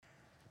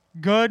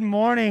Good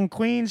morning,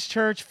 Queens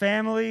Church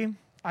family.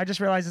 I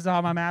just realized I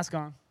have my mask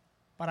on,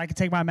 but I can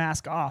take my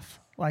mask off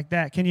like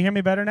that. Can you hear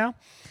me better now?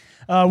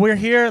 We're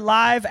here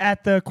live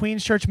at the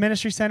Queens Church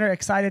Ministry Center.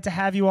 Excited to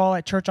have you all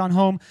at Church on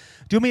Home.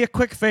 Do me a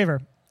quick favor.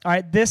 All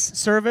right, this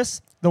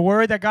service, the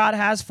word that God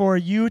has for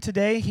you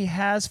today, He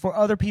has for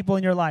other people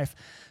in your life.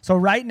 So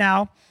right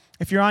now,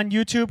 if you're on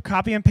YouTube,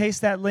 copy and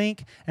paste that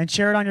link and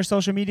share it on your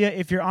social media.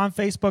 If you're on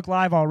Facebook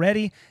Live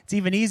already, it's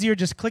even easier.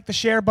 Just click the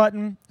share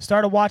button,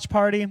 start a watch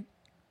party,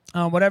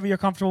 whatever you're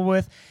comfortable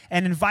with,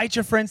 and invite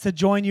your friends to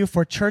join you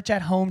for Church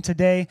at Home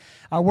today.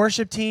 Our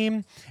worship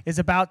team is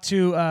about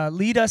to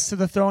lead us to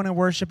the throne in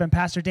worship, and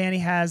Pastor Danny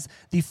has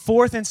the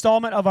fourth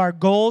installment of our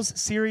Goals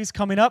series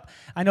coming up.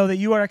 I know that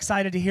you are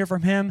excited to hear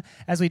from him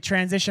as we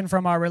transition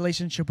from our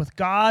relationship with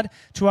God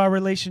to our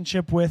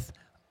relationship with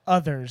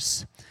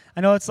others. I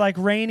know it's like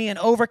rainy and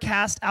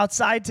overcast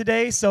outside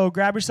today, so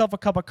grab yourself a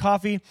cup of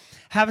coffee,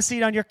 have a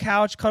seat on your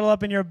couch, cuddle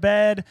up in your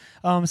bed,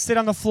 sit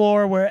on the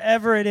floor,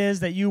 wherever it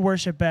is that you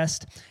worship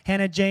best.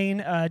 Hannah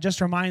Jane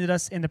just reminded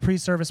us in the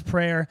pre-service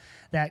prayer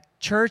that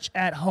church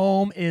at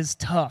home is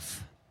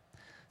tough.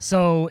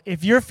 So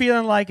if you're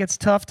feeling like it's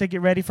tough to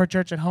get ready for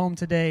church at home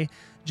today,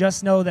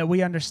 just know that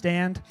we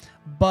understand,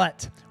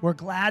 but we're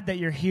glad that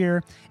you're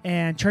here,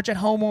 and church at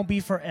home won't be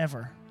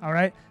forever. All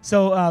right,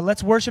 so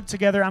let's worship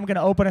together. I'm going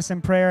to open us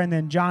in prayer, and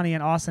then Johnny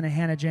and Austin and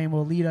Hannah Jane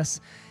will lead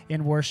us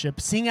in worship.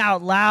 Sing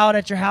out loud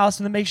at your house,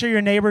 and then make sure your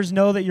neighbors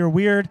know that you're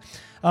weird.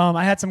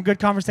 I had some good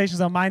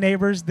conversations on my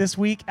neighbors this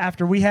week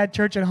after we had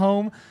church at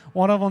home.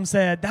 One of them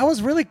said, "That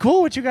was really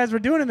cool what you guys were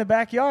doing in the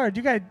backyard.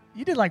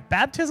 You did like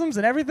baptisms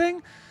and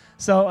everything."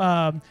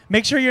 So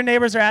make sure your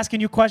neighbors are asking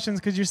you questions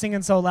because you're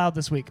singing so loud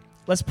this week.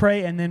 Let's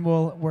pray, and then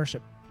we'll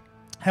worship.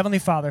 Heavenly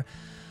Father,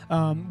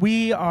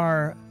 we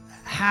are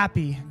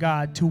happy,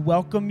 God, to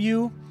welcome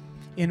you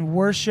in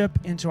worship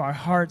into our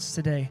hearts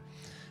today.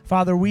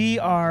 Father, we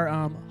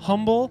are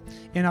humble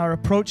in our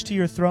approach to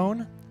your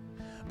throne,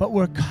 but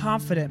we're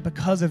confident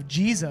because of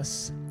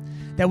Jesus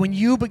that when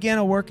you begin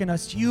a work in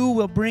us, you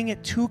will bring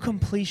it to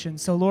completion.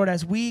 So, Lord,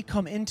 as we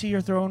come into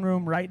your throne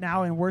room right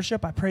now in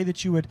worship, I pray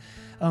that you would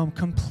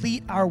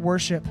complete our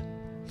worship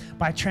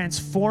by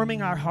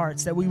transforming our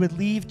hearts, that we would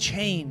leave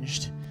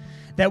changed,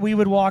 that we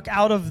would walk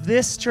out of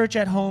this church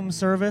at home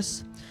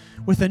service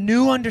with a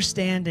new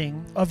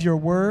understanding of your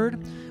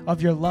word,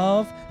 of your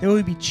love, that we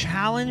would be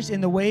challenged in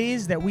the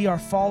ways that we are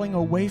falling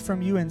away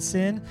from you in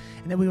sin,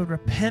 and that we would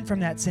repent from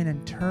that sin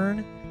and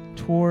turn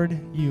toward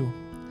you.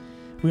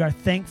 We are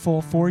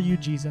thankful for you,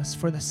 Jesus,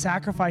 for the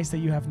sacrifice that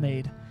you have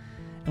made,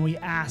 and we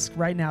ask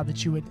right now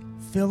that you would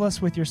fill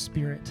us with your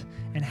Spirit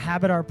and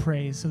inhabit our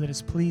praise so that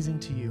it's pleasing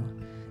to you.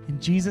 In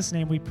Jesus'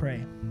 name we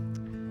pray.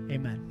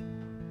 Amen.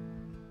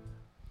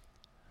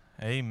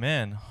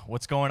 Amen.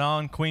 What's going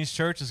on, Queens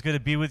Church? It's good to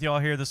be with y'all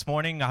here this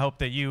morning. I hope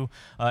that you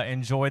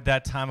enjoyed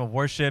that time of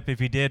worship. If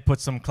you did, put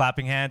some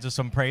clapping hands or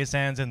some praise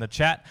hands in the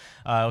chat.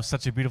 It was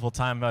such a beautiful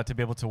time to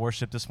be able to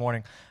worship this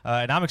morning.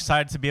 And I'm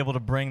excited to be able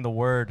to bring the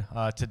word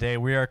today.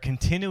 We are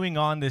continuing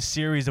on this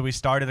series that we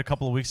started a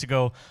couple of weeks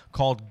ago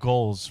called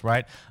Goals,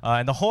 right?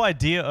 And the whole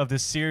idea of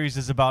this series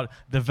is about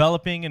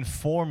developing and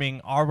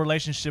forming our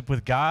relationship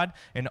with God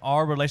and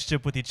our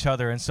relationship with each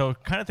other. And so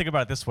kind of think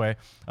about it this way.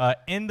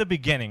 In the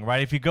beginning,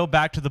 right? If you go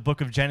back to the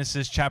book of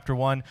Genesis chapter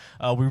 1,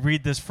 we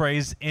read this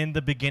phrase, "In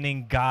the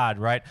beginning, God,"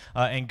 right?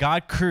 And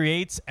God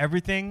creates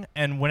everything,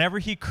 and whenever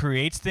he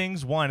creates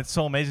things, one, it's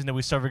so amazing that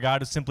we serve a God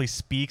who simply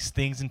speaks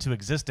things into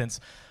existence.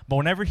 But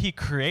whenever he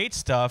creates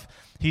stuff,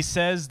 he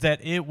says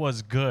that it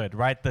was good,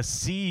 right? The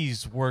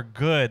seas were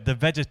good. The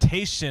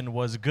vegetation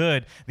was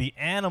good. The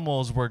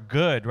animals were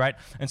good, right?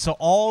 And so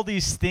all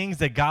these things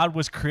that God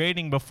was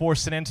creating before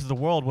sin entered the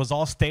world was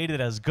all stated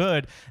as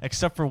good,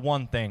 except for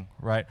one thing,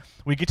 right?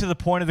 We get to the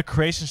point of the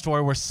creation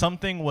story where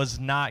something was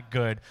not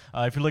good.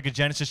 If you look at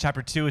Genesis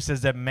chapter 2, it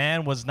says that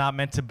man was not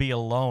meant to be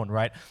alone,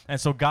 right?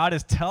 And so God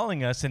is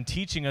telling us and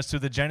teaching us through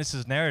the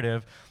Genesis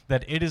narrative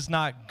that it is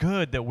not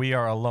good that we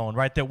are alone,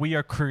 right? That we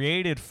are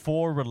created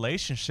for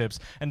relationships.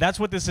 And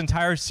that's what this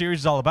entire series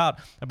is all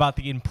about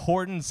the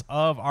importance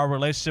of our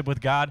relationship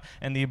with God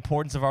and the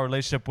importance of our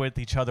relationship with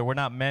each other. We're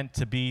not meant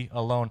to be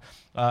alone.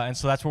 And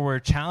so that's where we're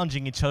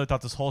challenging each other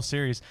throughout this whole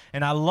series.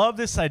 And I love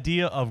this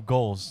idea of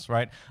goals,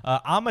 right?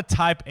 I'm a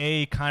type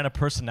A kind of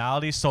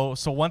personality. So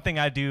one thing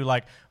I do,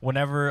 like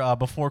whenever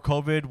before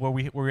COVID, where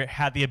we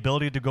had the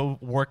ability to go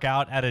work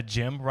out at a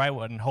gym, right?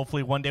 And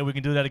hopefully one day we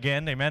can do that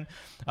again, amen?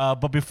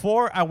 But before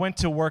I went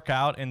to work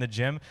out in the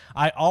gym,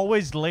 I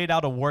always laid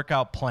out a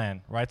workout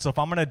plan, right? So if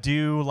I'm going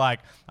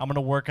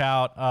to work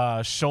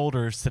out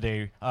shoulders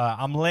today,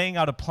 I'm laying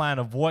out a plan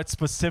of what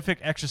specific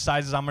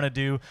exercises I'm going to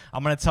do.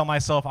 I'm going to tell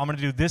myself I'm going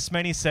to do this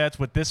many sets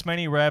with this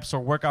many reps or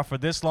work out for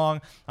this long.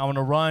 I'm going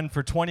to run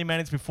for 20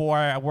 minutes before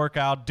I work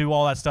out, do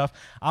all that stuff.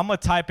 I'm a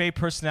type A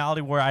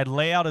personality where I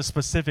lay out a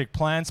specific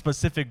plan,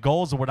 specific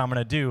goals of what I'm going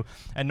to do.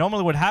 And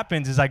normally what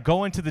happens is I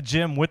go into the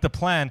gym with the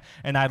plan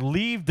and I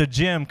leave the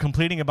gym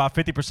completing about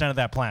 50% of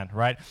that plan,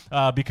 right?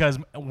 Because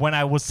when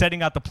I was setting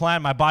laying out the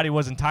plan, my body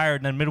wasn't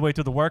tired, and then midway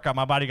through the workout,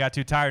 my body got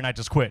too tired, and I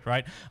just quit,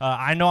 right?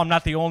 I know I'm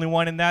not the only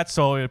one in that,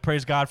 so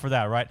praise God for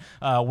that, right?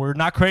 We're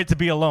not created to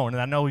be alone,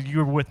 and I know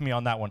you're with me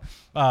on that one.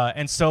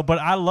 But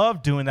I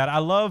love doing that. I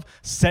love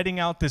setting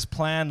out this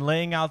plan,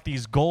 laying out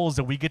these goals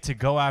that we get to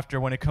go after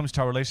when it comes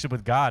to our relationship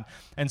with God.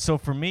 And so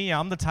for me,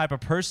 I'm the type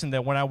of person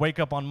that when I wake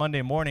up on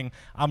Monday morning,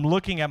 I'm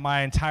looking at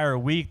my entire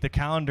week, the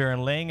calendar,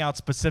 and laying out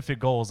specific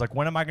goals. Like,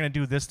 when am I going to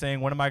do this thing?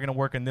 When am I going to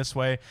work in this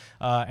way?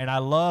 And I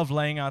love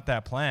laying out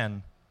that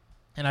plan.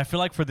 And I feel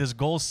like for this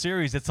goals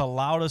series, it's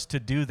allowed us to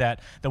do that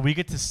we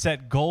get to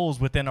set goals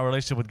within our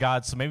relationship with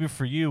God. So maybe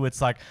for you,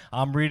 it's like,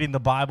 I'm reading the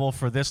Bible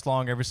for this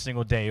long every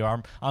single day,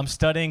 or I'm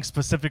studying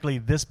specifically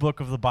this book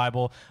of the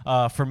Bible.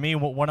 For me,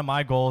 one of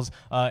my goals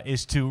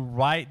is to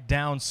write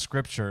down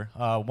scripture.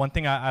 One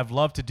thing I've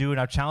loved to do, and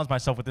I've challenged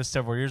myself with this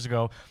several years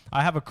ago,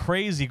 I have a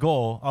crazy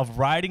goal of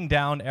writing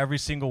down every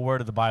single word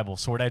of the Bible.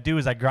 So what I do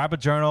is I grab a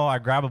journal, I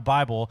grab a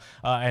Bible,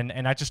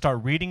 and I just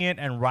start reading it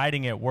and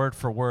writing it word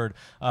for word.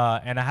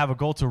 And I have a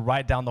goal to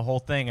write down the whole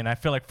thing. And I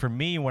feel like for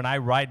me, when I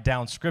write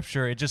down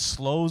scripture, it just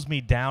slows me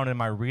down in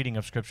my reading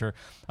of scripture.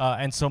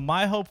 And so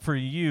my hope for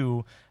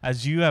you,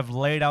 as you have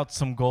laid out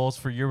some goals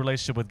for your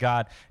relationship with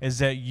God, is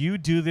that you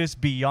do this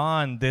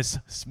beyond this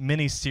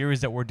mini series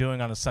that we're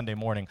doing on a Sunday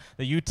morning,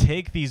 that you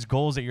take these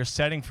goals that you're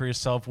setting for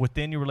yourself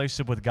within your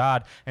relationship with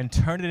God and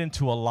turn it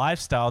into a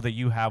lifestyle that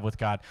you have with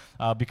God.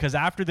 Because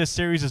after this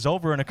series is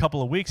over in a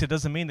couple of weeks, it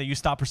doesn't mean that you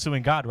stop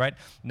pursuing God, right?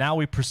 Now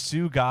we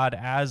pursue God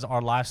as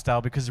our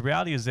lifestyle, because the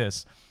reality is this,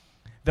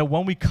 that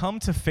when we come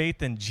to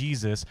faith in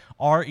Jesus,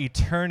 our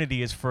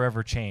eternity is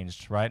forever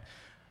changed, right?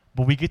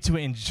 But we get to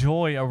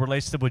enjoy a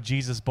relationship with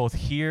Jesus both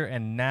here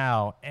and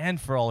now and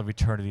for all of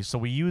eternity. So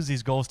we use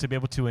these goals to be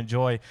able to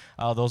enjoy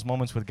those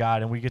moments with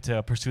God, and we get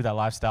to pursue that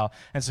lifestyle.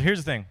 And so here's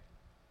the thing.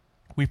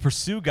 We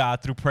pursue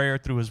God through prayer,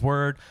 through his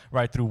word,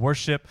 right, through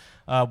worship.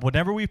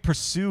 Whenever we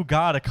pursue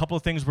God, a couple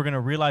of things we're going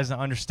to realize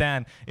and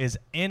understand is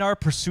in our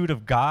pursuit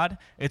of God,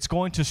 it's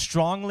going to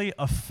strongly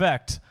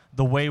affect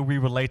the way we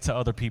relate to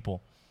other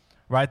people.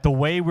 Right? The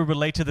way we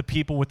relate to the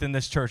people within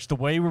this church, the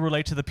way we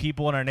relate to the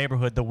people in our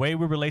neighborhood, the way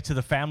we relate to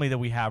the family that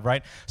we have,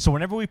 right? So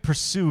whenever we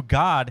pursue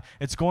God,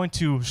 it's going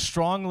to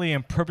strongly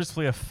and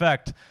purposefully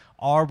affect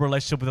our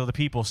relationship with other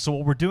people. So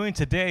what we're doing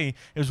today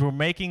is we're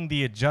making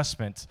the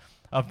adjustment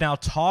of now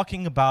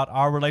talking about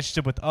our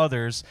relationship with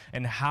others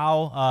and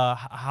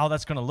how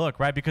that's going to look,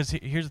 right? Because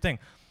here's the thing.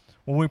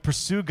 When we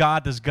pursue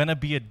God, there's going to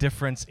be a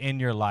difference in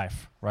your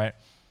life, right?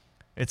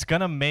 It's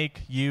going to make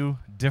you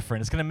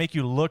different. It's going to make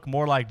you look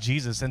more like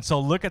Jesus. And so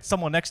look at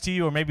someone next to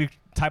you, or maybe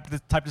type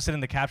this in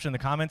the caption in the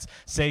comments.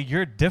 Say,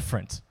 you're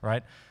different,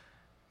 right?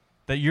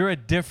 That you're a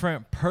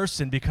different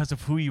person because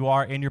of who you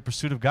are in your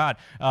pursuit of God.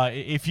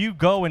 If you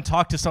go and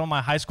talk to some of my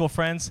high school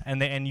friends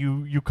and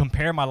you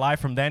compare my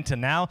life from then to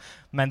now,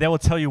 man, they will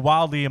tell you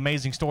wildly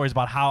amazing stories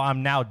about how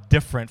I'm now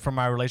different from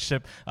my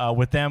relationship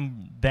with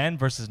them then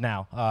versus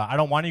now. I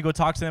don't want you to go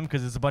talk to them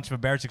because it's a bunch of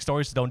embarrassing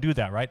stories, so don't do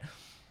that, right?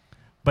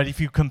 But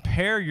if you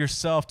compare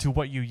yourself to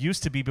what you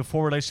used to be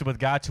before relationship with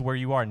God to where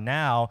you are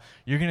now,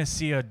 you're going to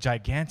see a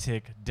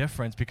gigantic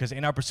difference, because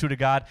in our pursuit of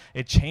God,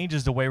 it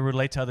changes the way we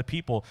relate to other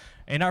people.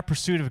 In our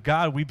pursuit of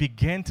God, we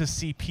begin to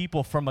see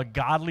people from a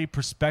godly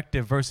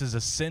perspective versus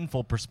a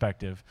sinful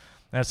perspective.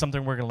 And that's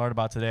something we're going to learn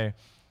about today.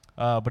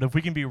 But if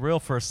we can be real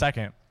for a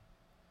second,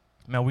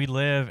 man, we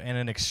live in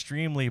an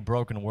extremely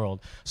broken world.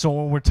 So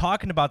when we're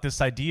talking about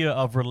this idea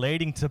of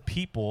relating to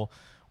people,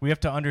 we have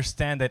to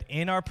understand that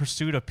in our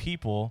pursuit of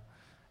people,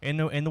 in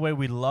the way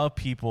we love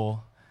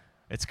people,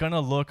 it's going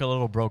to look a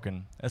little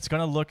broken. It's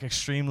going to look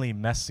extremely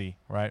messy,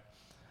 right?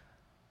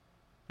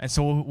 And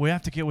so what we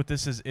have to get with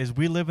this is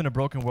we live in a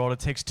broken world. It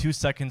takes 2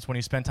 seconds when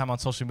you spend time on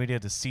social media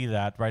to see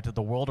that, right? That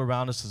the world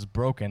around us is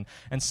broken.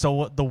 And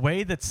so the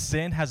way that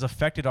sin has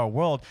affected our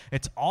world,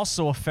 it's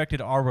also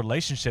affected our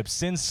relationships.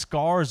 Sin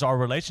scars our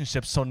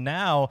relationships. So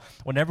now,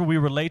 whenever we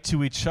relate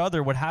to each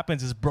other, what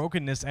happens is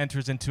brokenness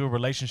enters into a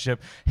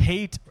relationship.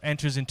 Hate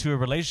enters into a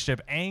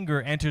relationship.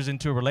 Anger enters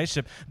into a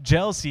relationship.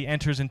 Jealousy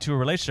enters into a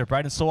relationship,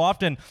 right? And so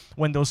often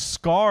when those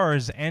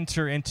scars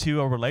enter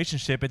into a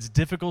relationship, it's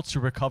difficult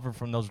to recover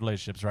from those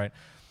relationships, right?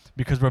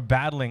 Because we're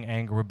battling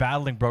anger, we're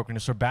battling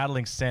brokenness, we're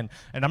battling sin.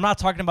 And I'm not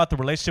talking about the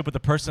relationship with the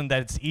person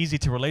that it's easy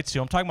to relate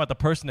to. I'm talking about the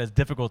person that's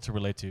difficult to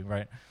relate to,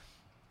 right?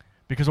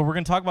 Because what we're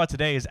going to talk about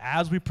today is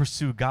as we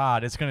pursue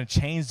God, it's going to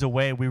change the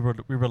way we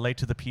relate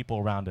to the people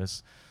around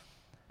us.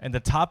 And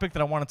the topic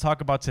that I want to talk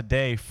about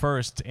today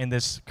first in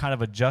this kind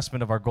of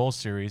adjustment of our goal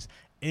series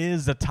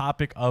is the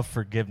topic of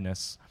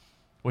forgiveness,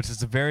 which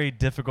is a very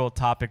difficult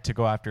topic to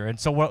go after. And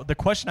so the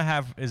question I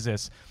have is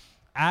this.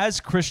 As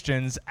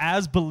Christians,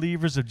 as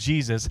believers of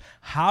Jesus,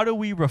 how do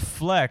we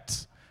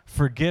reflect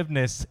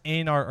forgiveness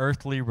in our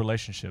earthly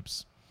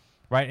relationships?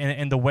 right?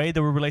 And the way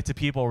that we relate to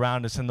people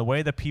around us and the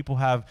way that people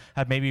have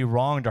maybe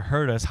wronged or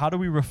hurt us, how do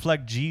we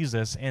reflect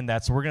Jesus in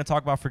that? So we're going to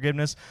talk about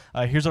forgiveness.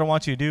 Here's what I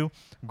want you to do.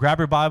 Grab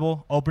your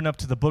Bible, open up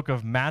to the book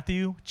of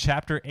Matthew,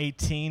 chapter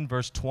 18,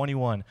 verse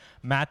 21.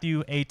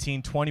 Matthew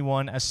 18,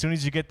 21. As soon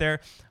as you get there,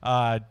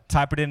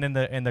 type it in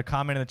the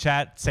comment in the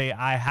chat. Say,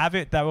 I have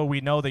it. That way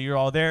we know that you're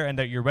all there and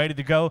that you're ready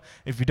to go.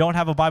 If you don't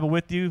have a Bible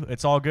with you,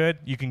 it's all good.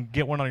 You can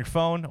get one on your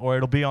phone or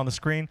it'll be on the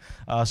screen.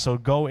 So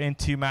go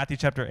into Matthew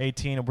chapter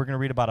 18, and we're going to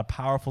read about a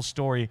powerful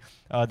story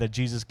that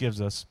Jesus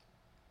gives us.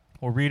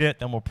 We'll read it,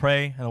 then we'll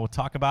pray, and then we'll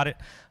talk about it,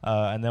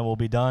 and then we'll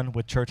be done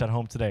with church at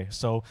home today.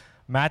 So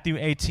Matthew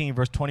 18,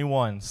 verse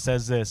 21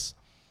 says this,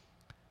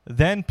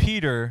 Then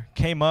Peter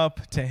came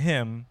up to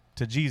him,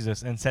 to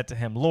Jesus, and said to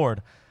him,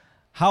 Lord,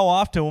 how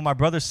often will my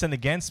brother sin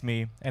against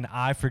me, and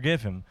I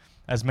forgive him?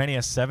 As many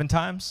as 7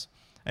 times?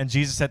 And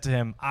Jesus said to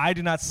him, I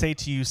do not say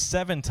to you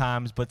 7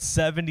 times, but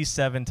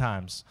 77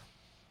 times.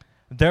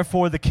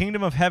 Therefore, the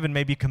kingdom of heaven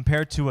may be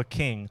compared to a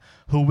king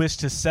who wished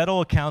to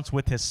settle accounts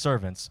with his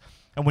servants.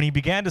 And when he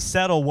began to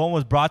settle, one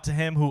was brought to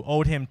him who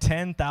owed him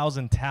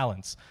 10,000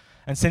 talents.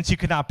 And since he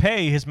could not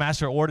pay, his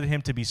master ordered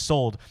him to be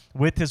sold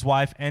with his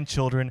wife and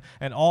children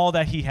and all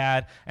that he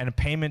had, and a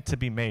payment to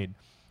be made.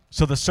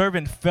 So the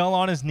servant fell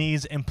on his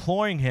knees,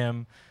 imploring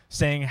him,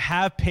 saying,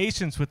 Have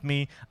patience with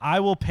me, I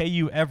will pay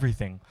you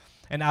everything.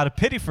 And out of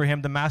pity for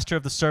him, the master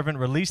of the servant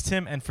released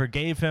him and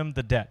forgave him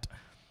the debt.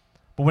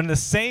 But when the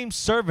same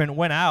servant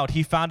went out,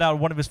 he found out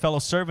one of his fellow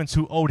servants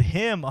who owed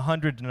him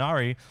 100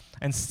 denarii,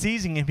 and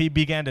seizing him, he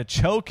began to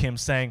choke him,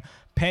 saying,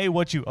 Pay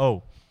what you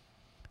owe.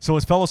 So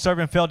his fellow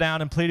servant fell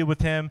down and pleaded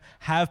with him,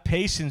 Have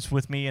patience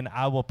with me, and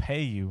I will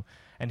pay you.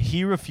 And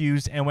he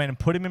refused and went and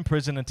put him in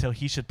prison until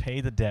he should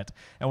pay the debt.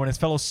 And when his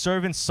fellow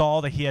servants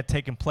saw that he had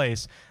taken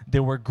place,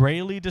 they were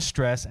greatly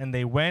distressed, and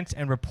they went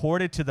and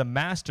reported to the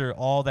master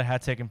all that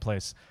had taken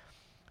place.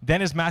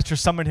 Then his master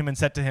summoned him and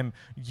said to him,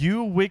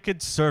 You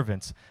wicked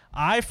servant,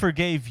 I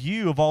forgave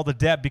you of all the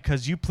debt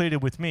because you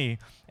pleaded with me,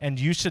 and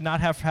you should not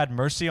have had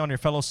mercy on your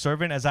fellow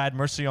servant as I had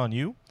mercy on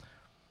you?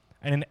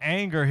 And in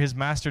anger his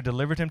master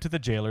delivered him to the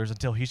jailers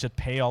until he should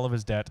pay all of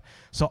his debt.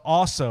 So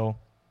also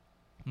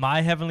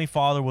my heavenly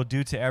Father will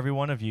do to every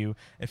one of you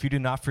if you do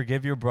not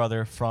forgive your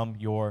brother from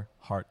your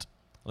heart.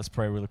 Let's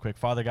pray really quick.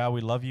 Father God, we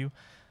love you.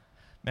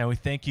 Man, we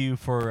thank you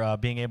for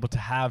being able to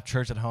have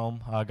church at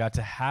home, God,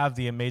 to have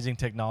the amazing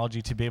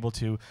technology to be able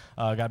to,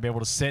 God, be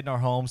able to sit in our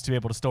homes, to be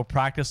able to still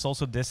practice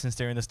social distance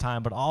during this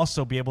time, but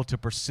also be able to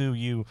pursue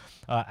you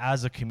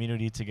as a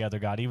community together,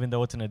 God. Even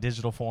though it's in a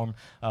digital form,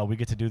 we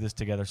get to do this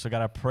together. So,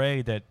 God, I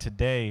pray that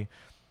today,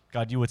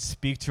 God, you would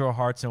speak to our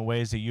hearts in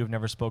ways that you have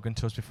never spoken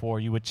to us before.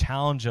 You would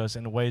challenge us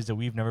in ways that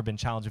we've never been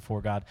challenged before,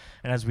 God.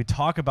 And as we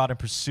talk about and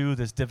pursue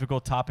this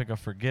difficult topic of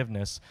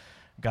forgiveness,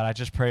 God, I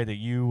just pray that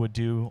you would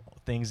do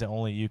things that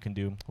only you can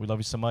do. We love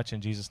you so much.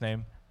 In Jesus'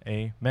 name,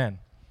 amen.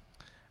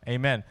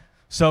 Amen.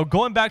 So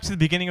going back to the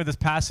beginning of this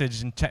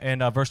passage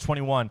in verse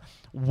 21,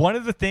 one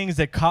of the things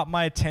that caught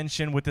my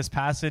attention with this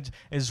passage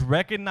is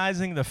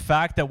recognizing the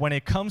fact that when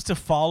it comes to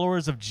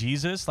followers of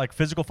Jesus, like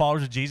physical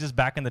followers of Jesus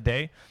back in the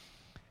day,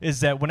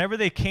 is that whenever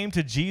they came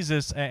to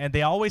Jesus, and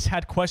they always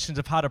had questions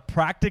of how to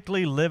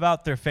practically live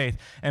out their faith,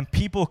 and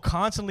people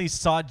constantly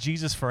sought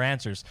Jesus for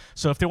answers.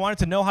 So if they wanted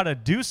to know how to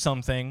do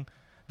something,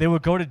 they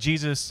would go to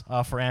Jesus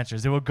for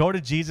answers. They would go to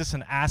Jesus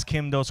and ask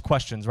him those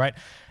questions, right?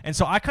 And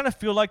so I kind of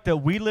feel like that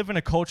we live in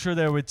a culture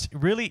that it's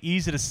really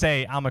easy to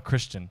say, I'm a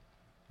Christian,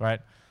 right?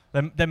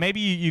 That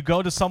maybe you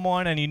go to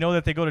someone and you know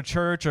that they go to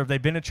church or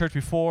they've been to church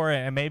before,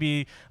 and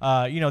maybe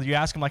you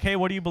ask them like, hey,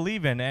 what do you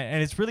believe in?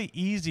 And it's really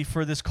easy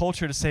for this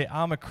culture to say,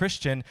 I'm a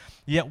Christian,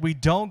 yet we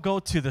don't go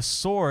to the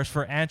source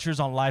for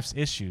answers on life's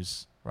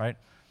issues, right?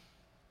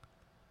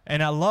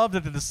 And I love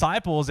that the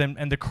disciples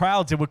and the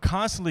crowds, they would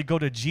constantly go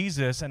to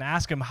Jesus and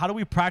ask him, how do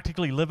we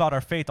practically live out our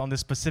faith on this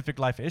specific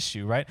life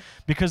issue, right?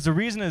 Because the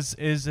reason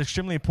is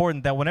extremely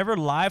important that whenever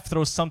life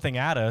throws something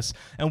at us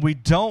and we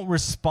don't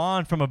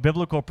respond from a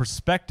biblical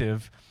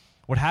perspective,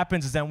 what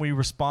happens is that we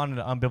respond in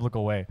an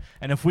unbiblical way.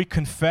 And if we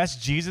confess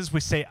Jesus, we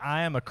say,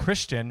 I am a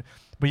Christian,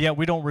 but yet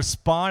we don't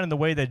respond in the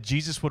way that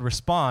Jesus would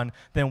respond,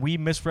 then we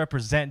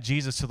misrepresent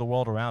Jesus to the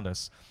world around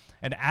us.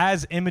 And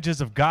as images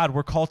of God,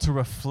 we're called to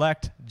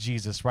reflect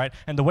Jesus, right?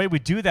 And the way we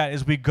do that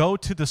is we go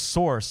to the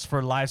source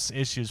for life's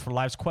issues, for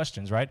life's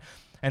questions, right?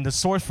 And the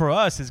source for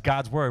us is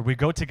God's word. We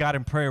go to God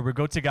in prayer. We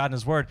go to God in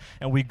his word.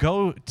 And we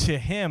go to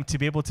him to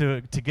be able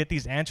to get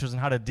these answers and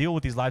how to deal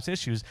with these life's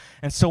issues.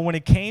 And so when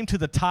it came to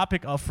the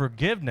topic of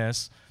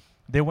forgiveness,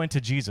 they went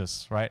to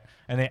Jesus, right?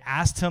 And they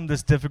asked him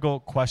this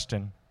difficult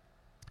question.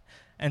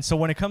 And so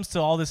when it comes to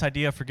all this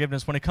idea of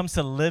forgiveness, when it comes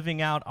to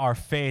living out our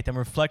faith and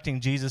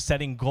reflecting Jesus,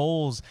 setting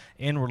goals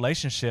in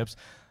relationships,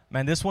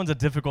 man, this one's a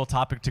difficult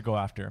topic to go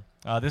after.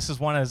 This is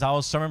one, as I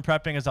was sermon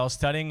prepping, as I was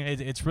studying,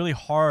 it's really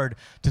hard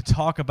to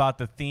talk about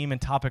the theme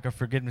and topic of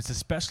forgiveness,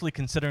 especially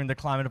considering the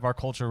climate of our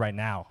culture right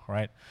now,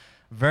 right?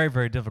 Very,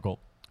 very difficult,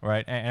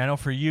 right? And I know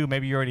for you,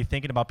 maybe you're already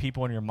thinking about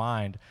people in your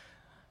mind.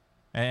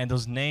 And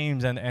those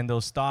names and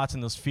those thoughts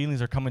and those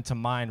feelings are coming to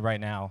mind right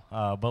now.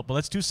 But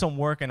let's do some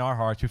work in our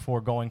hearts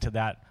before going to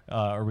that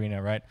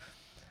arena, right?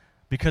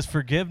 Because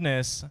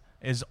forgiveness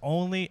is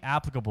only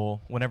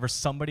applicable whenever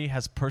somebody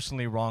has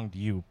personally wronged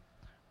you.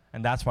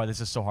 And that's why this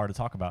is so hard to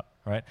talk about,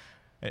 right?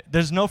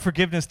 There's no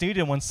forgiveness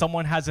needed when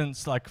someone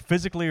hasn't like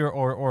physically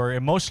or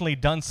emotionally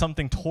done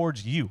something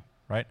towards you,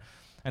 right?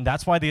 And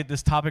that's why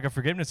this topic of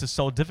forgiveness is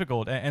so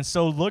difficult. And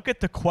so look at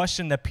the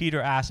question that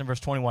Peter asked in verse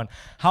 21.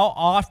 How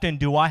often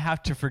do I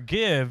have to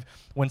forgive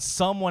when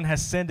someone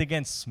has sinned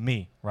against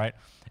me, right?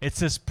 It's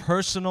this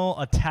personal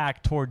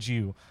attack towards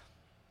you.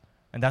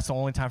 And that's the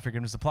only time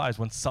forgiveness applies,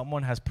 when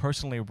someone has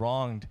personally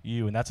wronged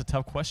you. And that's a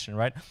tough question,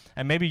 right?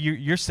 And maybe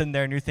you're sitting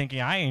there and you're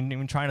thinking, I ain't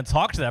even trying to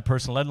talk to that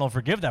person, let alone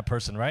forgive that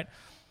person, right?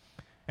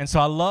 And so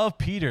I love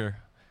Peter.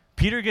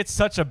 Peter gets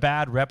such a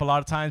bad rep a lot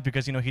of times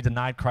because, he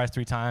denied Christ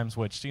 3 times,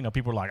 which,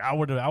 people are like, I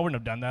wouldn't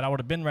have done that. I would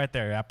have been right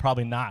there. Yeah,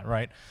 probably not,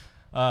 right?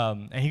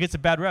 And he gets a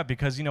bad rep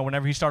because,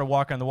 whenever he started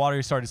walking on the water,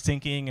 he started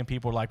sinking, and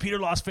people were like, Peter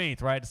lost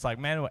faith, right? It's like,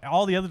 man,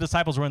 all the other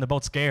disciples were in the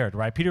boat scared,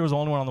 right? Peter was the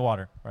only one on the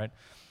water, right?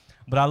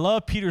 But I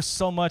love Peter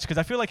so much because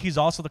I feel like he's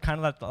also the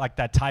kind of like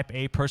that type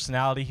A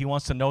personality. He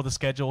wants to know the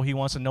schedule. He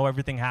wants to know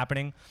everything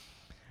happening.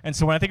 And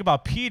so when I think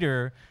about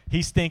Peter,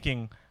 he's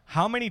thinking,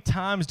 how many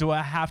times do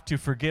I have to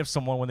forgive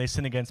someone when they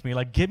sin against me?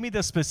 Like, give me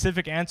the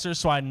specific answer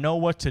so I know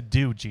what to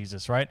do,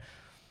 Jesus, right?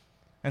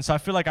 And so I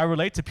feel like I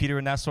relate to Peter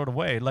in that sort of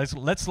way.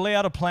 Let's lay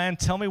out a plan.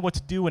 Tell me what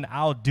to do, and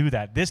I'll do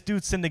that. This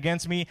dude sinned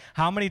against me.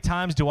 How many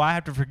times do I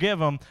have to forgive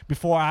him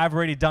before I've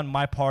already done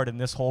my part in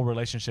this whole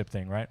relationship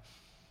thing, right?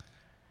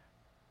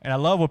 And I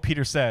love what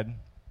Peter said.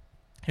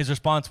 His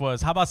response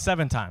was, how about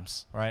 7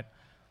 times, right?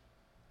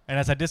 And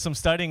as I did some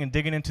studying and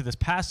digging into this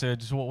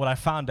passage, what I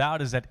found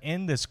out is that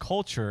in this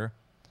culture,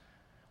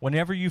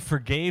 whenever you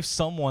forgave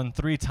someone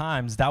 3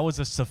 times, that was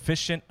a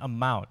sufficient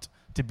amount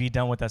to be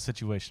done with that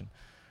situation,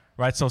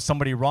 right? So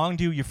somebody wronged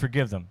you, you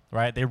forgive them,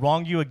 right? They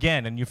wrong you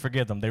again, and you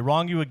forgive them. They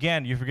wrong you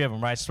again, you forgive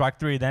them, right? Strike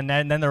 3, then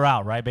they're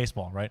out, right?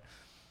 Baseball, right?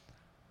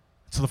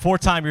 So the 4th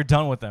time, you're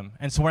done with them.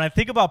 And so when I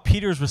think about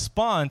Peter's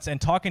response and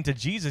talking to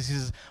Jesus, he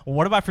says, well,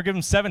 what if I forgive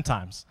him 7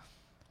 times?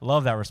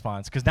 Love that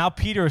response, because now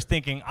Peter is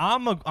thinking,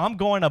 I'm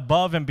going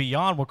above and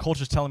beyond what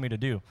culture's telling me to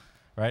do,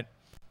 right?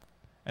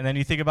 And then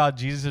you think about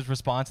Jesus'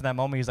 response in that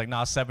moment. He's like,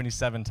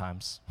 77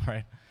 times,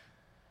 right?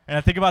 And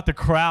I think about the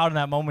crowd in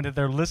that moment, that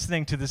they're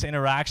listening to this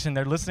interaction.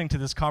 They're listening to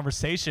this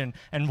conversation.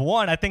 And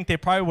one, I think they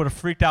probably would have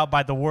freaked out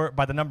by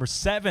the number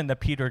 7 that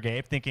Peter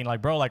gave, thinking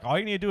like, bro, like all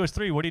you need to do is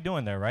 3. What are you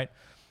doing there, right?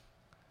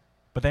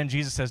 But then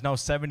Jesus says, no,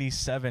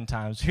 77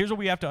 times. Here's what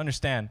we have to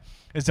understand,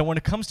 is that when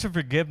it comes to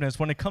forgiveness,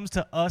 when it comes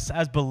to us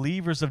as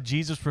believers of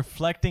Jesus,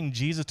 reflecting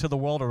Jesus to the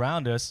world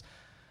around us,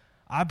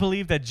 I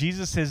believe that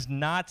Jesus is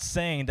not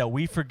saying that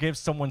we forgive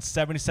someone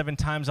 77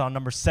 times on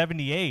number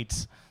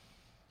 78.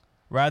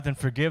 Rather than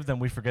forgive them,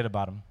 we forget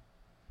about them.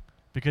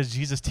 Because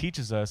Jesus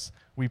teaches us,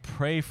 we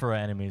pray for our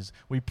enemies.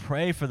 We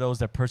pray for those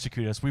that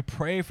persecute us. We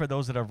pray for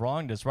those that have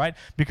wronged us, right?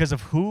 Because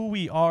of who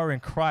we are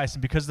in Christ,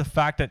 and because of the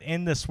fact that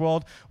in this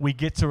world, we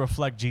get to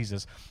reflect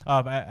Jesus.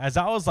 As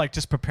I was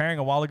just preparing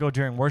a while ago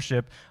during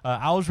worship,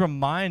 I was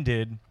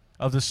reminded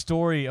of the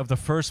story of the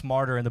first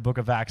martyr in the book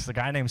of Acts, the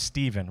guy named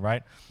Stephen,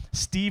 right?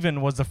 Stephen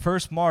was the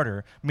first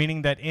martyr,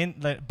 meaning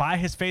that by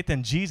his faith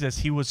in Jesus,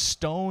 he was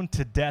stoned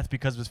to death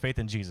because of his faith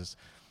in Jesus.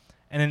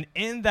 And then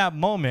in that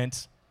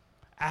moment,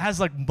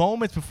 as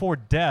moments before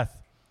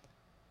death,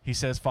 he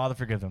says, Father,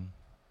 forgive them,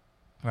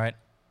 right?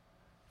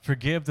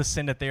 Forgive the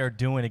sin that they are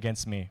doing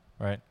against me,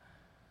 right?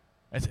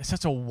 It's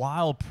such a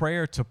wild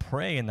prayer to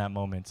pray in that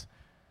moment.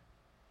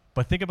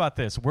 But think about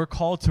this. We're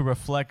called to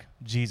reflect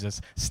Jesus.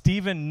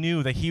 Stephen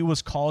knew that he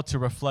was called to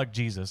reflect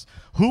Jesus.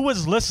 Who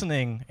was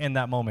listening in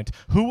that moment?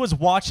 Who was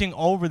watching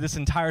over this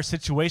entire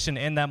situation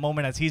in that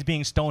moment as he's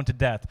being stoned to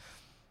death?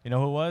 You know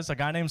who it was? A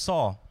guy named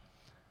Saul.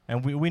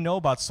 And we know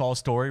about Saul's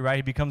story,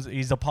 right?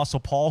 He's Apostle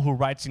Paul, who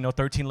writes,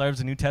 13 letters of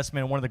the New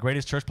Testament, and one of the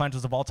greatest church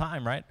planters of all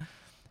time, right?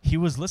 He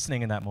was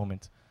listening in that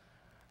moment,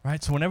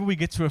 right? So whenever we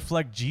get to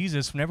reflect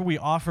Jesus, whenever we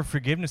offer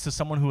forgiveness to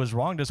someone who has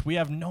wronged us, we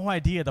have no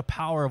idea the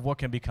power of what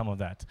can become of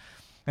that.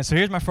 And so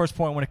here's my first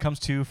point when it comes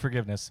to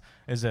forgiveness,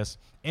 is this.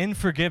 In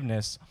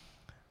forgiveness,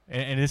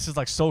 and this is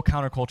so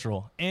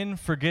countercultural, in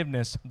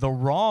forgiveness, the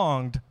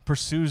wronged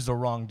pursues the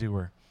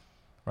wrongdoer,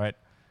 right?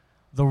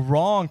 The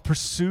wrong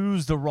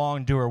pursues the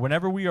wrongdoer.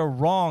 Whenever we are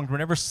wronged,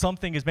 whenever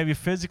something is maybe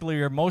physically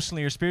or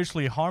emotionally or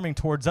spiritually harming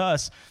towards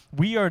us,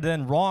 we are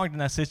then wronged in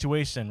that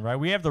situation, right?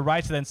 We have the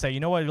right to then say, you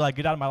know what,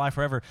 get out of my life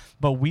forever.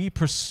 But we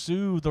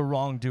pursue the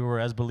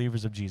wrongdoer as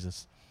believers of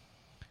Jesus.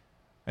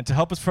 And to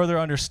help us further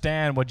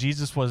understand what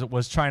Jesus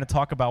was trying to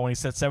talk about when he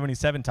said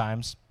 77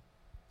 times,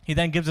 he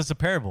then gives us a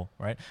parable,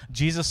 right?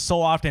 Jesus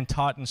so often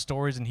taught in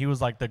stories, and he was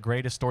the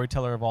greatest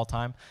storyteller of all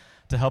time.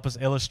 To help us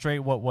illustrate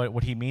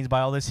what he means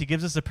by all this, he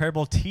gives us a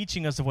parable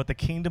teaching us of what the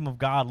kingdom of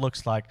God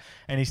looks like,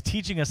 and he's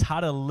teaching us how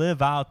to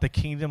live out the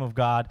kingdom of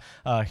God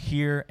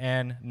here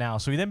and now.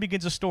 So he then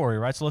begins a story,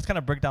 right? So let's kind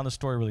of break down the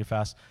story really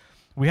fast.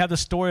 we have the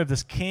story of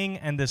this king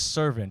and this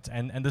servant,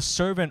 and the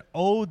servant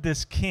owed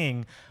this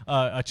king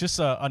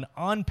an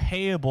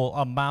unpayable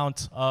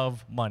amount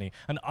of money,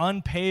 an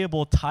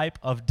unpayable type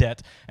of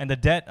debt, and the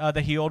debt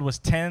that he owed was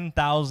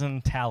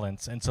 10,000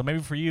 talents. And so maybe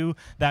for you,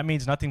 that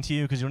means nothing to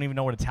you because you don't even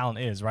know what a talent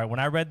is, right? When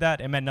I read that,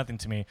 it meant nothing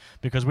to me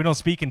because we don't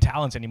speak in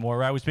talents anymore,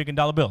 right? We speak in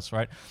dollar bills,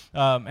 right?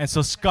 And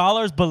so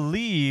scholars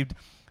believed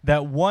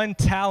that 1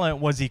 talent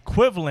was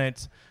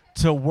equivalent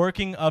to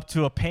working up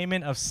to a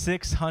payment of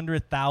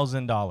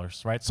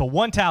 $600,000, right? So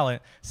 1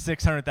 talent,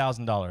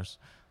 $600,000.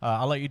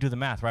 I'll let you do the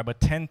math, right? But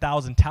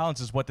 10,000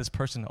 talents is what this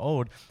person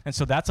owed. And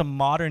so that's a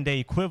modern day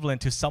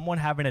equivalent to someone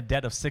having a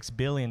debt of $6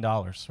 billion,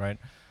 right?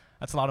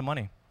 That's a lot of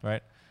money,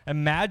 right?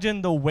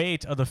 Imagine the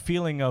weight of the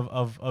feeling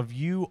of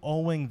you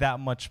owing that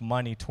much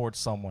money towards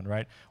someone,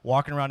 right?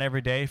 Walking around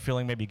every day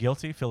feeling maybe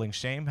guilty, feeling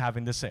shame,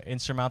 having this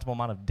insurmountable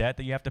amount of debt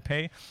that you have to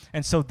pay.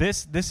 And so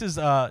this is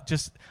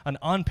just an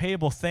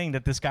unpayable thing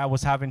that this guy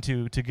was having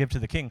to give to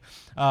the king.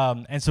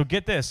 And so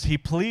get this, he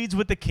pleads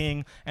with the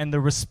king, and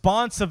the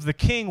response of the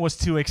king was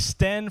to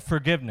extend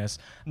forgiveness.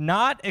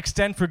 Not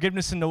extend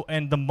forgiveness in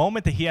the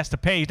moment that he has to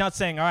pay. He's not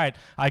saying, all right,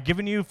 I've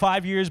given you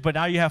 5 years, but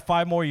now you have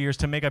 5 more years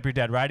to make up your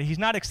debt, right? He's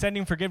not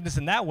extending forgiveness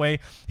in that way.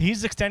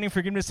 He's extending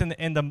forgiveness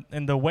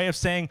in the way of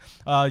saying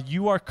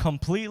you are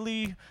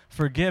completely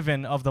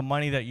forgiven of the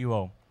money that you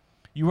owe.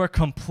 You are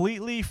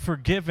completely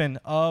forgiven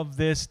of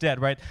this debt,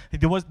 right?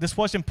 This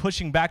wasn't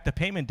pushing back the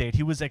payment date.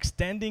 He was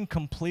extending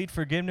complete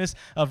forgiveness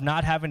of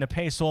not having to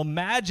pay. So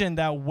imagine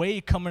that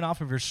weight coming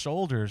off of your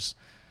shoulders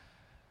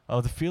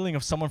of the feeling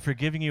of someone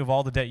forgiving you of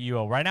all the debt you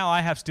owe. Right now,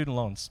 I have student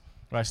loans,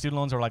 right? Student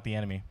loans are like the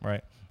enemy,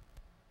 right?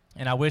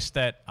 And I wish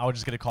that I would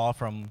just get a call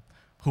from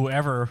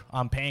whoever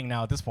I'm paying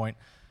now at this point,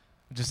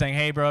 just saying,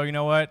 hey, bro, you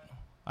know what?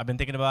 I've been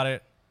thinking about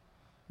it.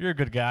 You're a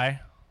good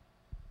guy.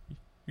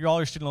 All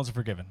your student loans are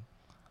forgiven.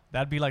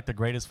 That'd be like the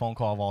greatest phone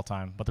call of all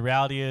time. But the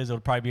reality is it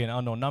would probably be an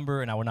unknown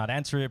number, and I would not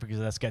answer it because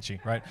that's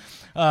sketchy, right?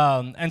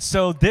 And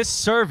so this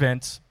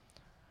servant,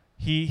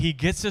 he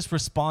gets this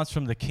response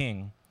from the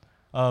king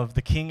of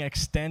the king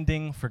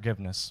extending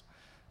forgiveness.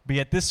 But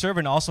yet this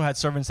servant also had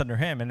servants under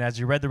him. And as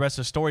you read the rest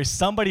of the story,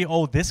 somebody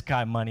owed this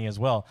guy money as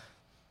well,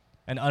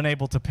 and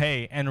unable to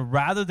pay. And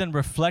rather than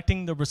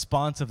reflecting the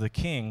response of the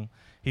king,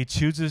 he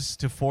chooses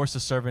to force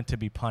the servant to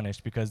be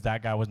punished because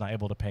that guy was not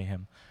able to pay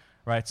him,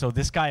 right? So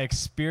this guy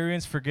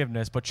experienced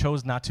forgiveness but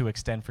chose not to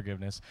extend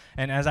forgiveness.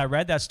 And as I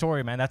read that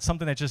story, man, that's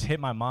something that just hit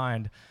my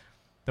mind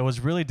that was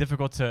really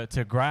difficult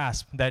to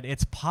grasp, that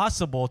it's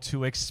possible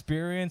to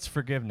experience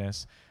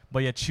forgiveness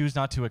but yet choose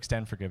not to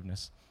extend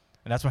forgiveness.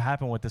 And that's what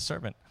happened with this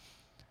servant.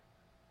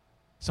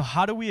 So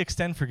how do we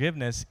extend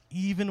forgiveness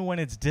even when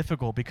it's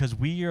difficult because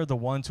we are the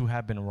ones who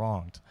have been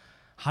wronged?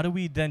 How do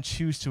we then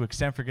choose to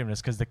extend forgiveness?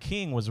 Because the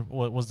king was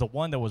the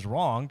one that was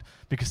wronged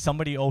because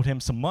somebody owed him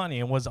some money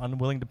and was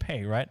unwilling to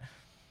pay, right?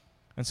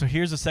 And so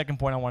here's the second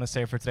point I want to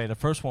say for today. The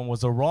first one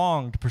was the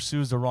wronged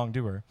pursues the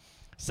wrongdoer.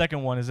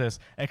 Second one is this: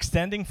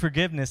 extending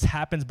forgiveness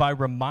happens by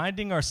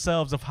reminding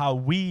ourselves of how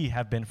we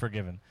have been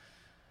forgiven.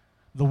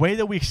 The way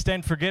that we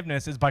extend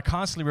forgiveness is by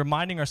constantly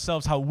reminding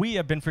ourselves how we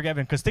have been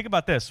forgiven. Because think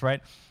about this, right?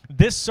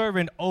 This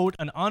servant owed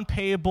an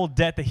unpayable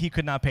debt that he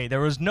could not pay. There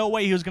was no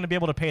way he was going to be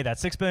able to pay that.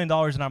 $6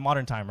 billion in our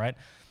modern time, right?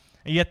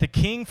 And yet the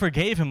king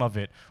forgave him of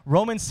it.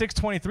 Romans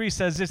 6:23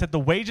 says this, that the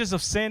wages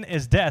of sin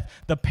is death.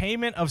 The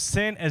payment of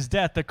sin is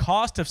death. The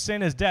cost of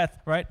sin is death,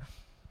 right?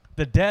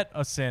 The debt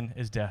of sin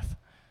is death.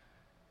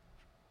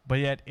 But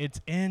yet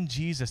it's in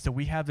Jesus that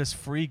we have this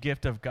free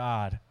gift of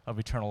God of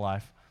eternal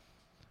life.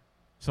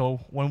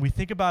 So when we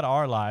think about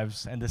our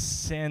lives and the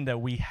sin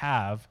that we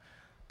have,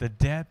 the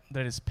debt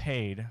that is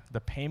paid, the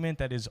payment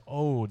that is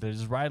owed, that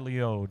is rightly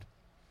owed,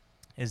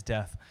 is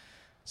death.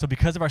 So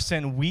because of our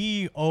sin,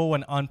 we owe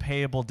an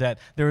unpayable debt.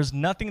 There is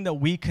nothing that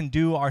we can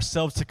do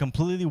ourselves to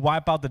completely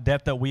wipe out the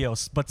debt that we owe.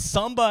 But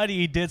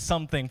somebody did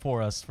something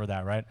for us for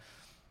that, right?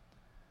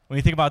 When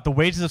you think about it, the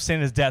wages of sin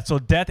is death. So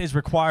death is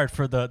required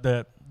for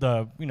the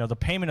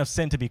payment of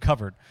sin to be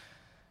covered.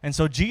 And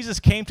so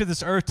Jesus came to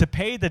this earth to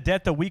pay the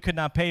debt that we could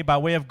not pay by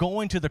way of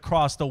going to the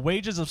cross. The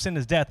wages of sin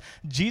is death.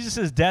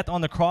 Jesus' death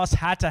on the cross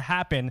had to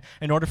happen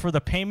in order for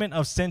the payment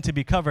of sin to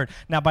be covered.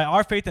 Now, by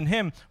our faith in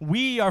him,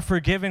 we are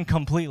forgiven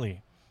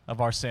completely of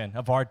our sin,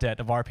 of our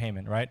debt, of our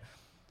payment, right?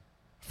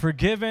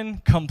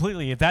 Forgiven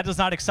completely. If that does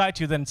not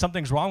excite you, then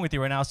something's wrong with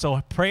you right now.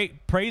 So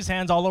praise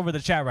hands all over the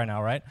chat right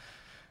now, right?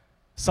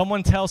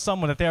 Someone tell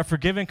someone that they are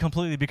forgiven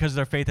completely because of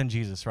their faith in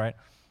Jesus, right?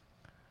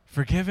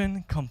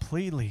 Forgiven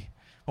completely.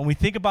 When we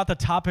think about the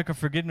topic of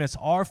forgiveness,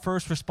 our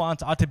first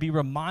response ought to be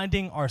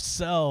reminding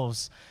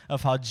ourselves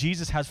of how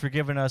Jesus has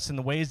forgiven us in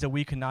the ways that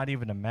we cannot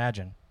even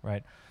imagine,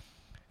 right?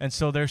 And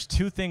so there's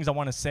 2 things I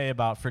want to say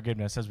about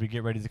forgiveness as we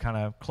get ready to kind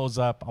of close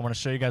up. I want to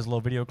show you guys a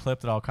little video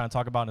clip that I'll kind of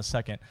talk about in a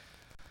second.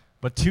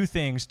 But 2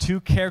 things, 2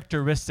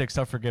 characteristics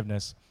of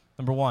forgiveness.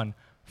 Number 1,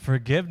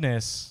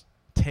 forgiveness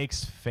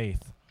takes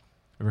faith.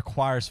 It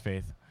requires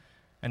faith.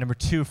 And number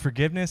 2,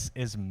 forgiveness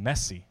is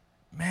messy.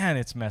 Man,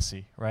 it's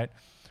messy, right?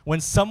 When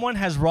someone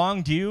has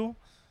wronged you,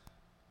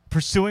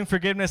 pursuing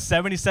forgiveness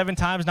 77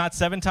 times, not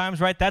 7 times,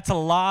 right? That's a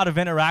lot of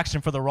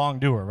interaction for the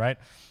wrongdoer, right?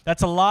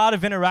 That's a lot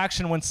of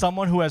interaction when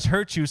someone who has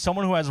hurt you,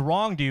 someone who has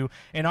wronged you,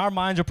 in our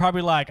minds are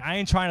probably like, I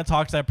ain't trying to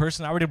talk to that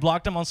person. I already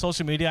blocked them on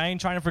social media. I ain't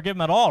trying to forgive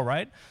them at all,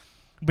 right?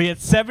 But yet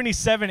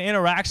 77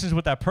 interactions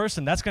with that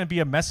person, that's going to be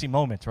a messy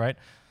moment, right?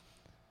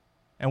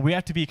 And we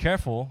have to be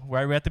careful,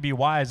 right? We have to be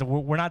wise.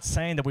 We're not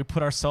saying that we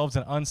put ourselves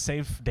in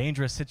unsafe,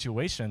 dangerous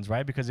situations,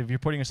 right? Because if you're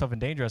putting yourself in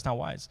danger, it's not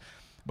wise.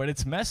 But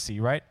it's messy,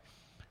 right?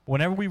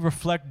 Whenever we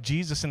reflect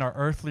Jesus in our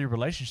earthly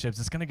relationships,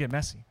 it's going to get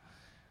messy.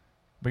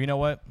 But you know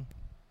what?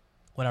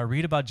 When I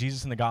read about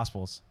Jesus in the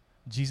Gospels,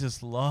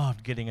 Jesus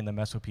loved getting in the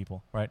mess with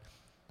people, right?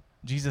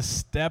 Jesus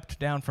stepped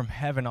down from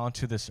heaven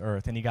onto this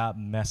earth, and he got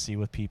messy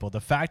with people.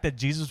 The fact that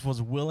Jesus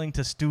was willing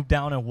to stoop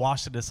down and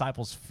wash the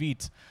disciples'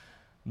 feet,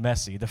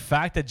 messy. The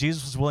fact that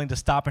Jesus was willing to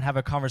stop and have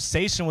a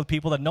conversation with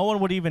people that no one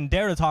would even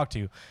dare to talk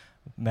to,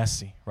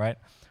 messy, right?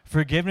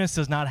 Forgiveness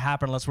does not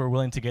happen unless we're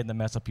willing to get in the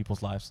mess of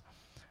people's lives.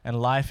 And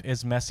life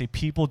is messy.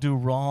 People do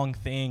wrong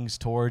things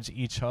towards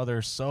each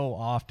other so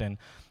often.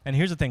 And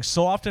here's the thing.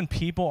 So often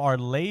people are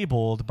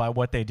labeled by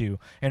what they do.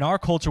 In our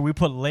culture, we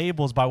put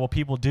labels by what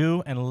people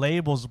do and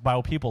labels by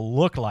what people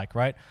look like,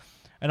 right?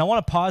 And I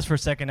want to pause for a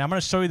second. I'm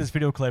going to show you this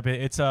video clip.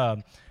 It's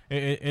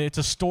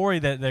a story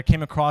that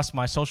came across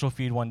my social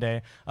feed one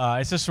day.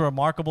 It's just a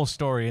remarkable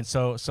story. And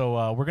so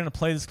we're going to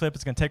play this clip.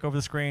 It's going to take over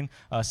the screen.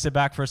 Sit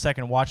back for a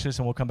second, watch this,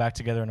 and we'll come back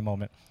together in a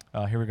moment.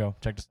 Here we go.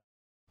 Check this out.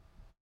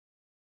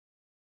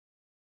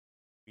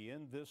 We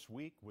end this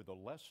week with a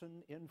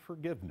lesson in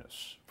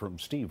forgiveness from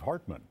Steve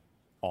Hartman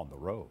on the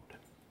road.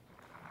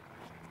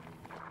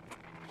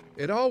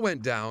 It all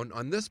went down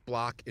on this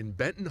block in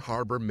Benton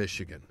Harbor,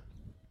 Michigan.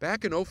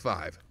 Back in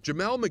 '05,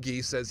 Jamel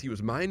McGee says he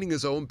was minding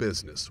his own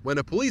business when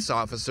a police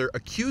officer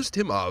accused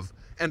him of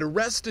and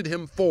arrested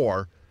him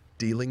for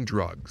dealing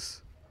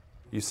drugs.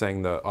 You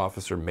saying the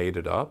officer made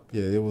it up?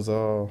 Yeah, it was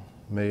all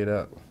made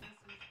up.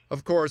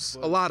 Of course,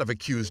 a lot of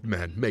accused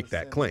men make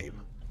that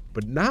claim,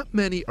 but not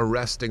many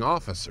arresting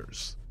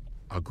officers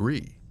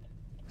agree.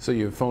 So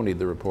you phonied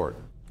the report?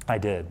 I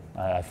did.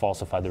 I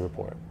falsified the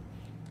report.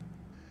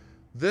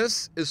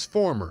 This is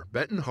former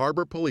Benton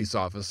Harbor police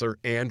officer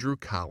Andrew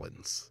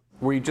Collins.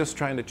 Were you just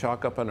trying to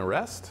chalk up an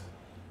arrest?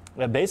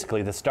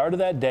 Basically, the start of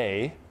that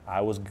day, I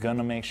was going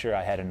to make sure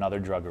I had another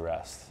drug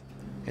arrest.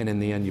 And in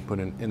the end, you put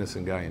an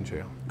innocent guy in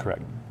jail?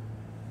 Correct.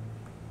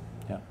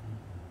 Yeah.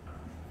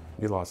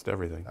 You lost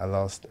everything. I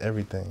lost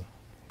everything.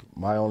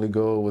 My only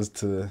goal was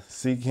to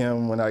seek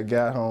him when I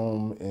got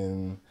home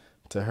and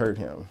to hurt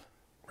him.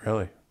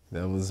 Really?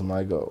 That was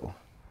my goal.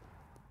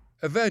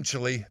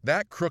 Eventually,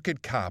 that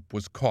crooked cop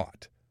was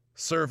caught,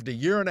 served a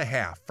year and a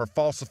half for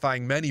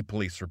falsifying many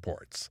police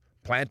reports,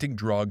 planting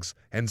drugs,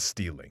 and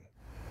stealing.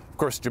 Of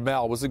course,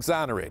 Jamel was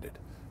exonerated,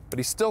 but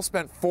he still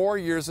spent 4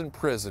 years in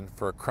prison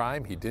for a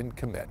crime he didn't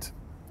commit.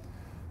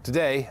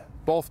 Today,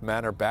 both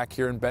men are back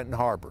here in Benton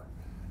Harbor,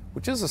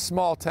 which is a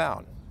small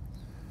town.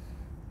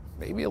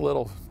 Maybe a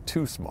little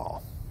too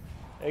small.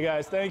 Hey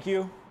guys, thank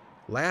you.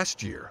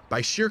 Last year,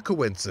 by sheer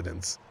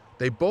coincidence,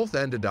 they both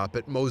ended up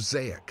at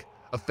Mosaic,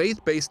 a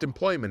faith-based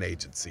employment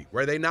agency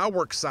where they now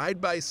work side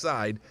by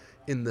side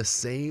in the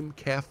same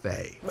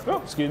cafe.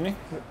 Oh, excuse me.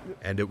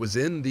 And it was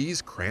in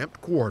these cramped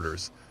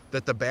quarters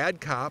that the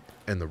bad cop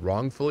and the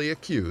wrongfully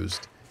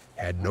accused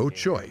had no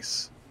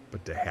choice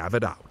but to have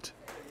it out.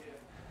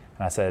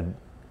 And I said,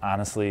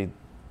 honestly,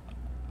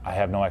 I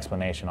have no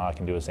explanation. All I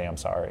can do is say I'm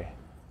sorry.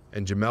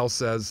 And Jamel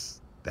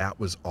says that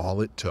was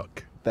all it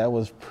took. That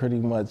was pretty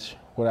much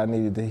what I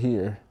needed to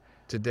hear.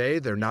 Today,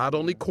 they're not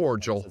only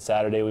cordial,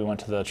 Saturday, we went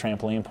to the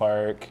trampoline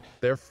park.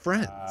 they're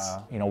friends.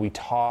 We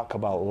talk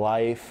about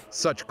life.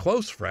 Such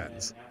close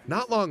friends.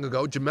 Not long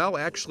ago, Jamel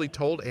actually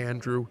told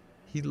Andrew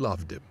he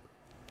loved him.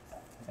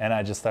 And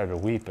I just started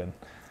weeping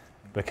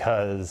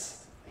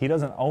because he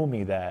doesn't owe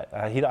me that.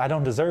 I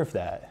don't deserve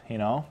that,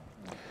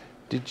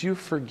 Did you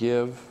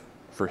forgive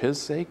for his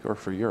sake or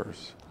for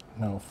yours?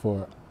 No,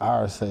 for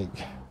our sake.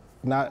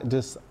 Not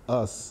just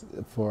us,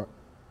 for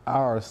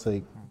our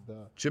sake.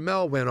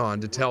 Jamel went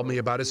on to tell me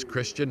about his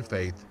Christian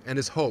faith and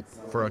his hope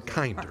for a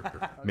kinder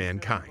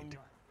mankind.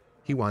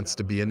 He wants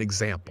to be an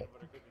example.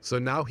 So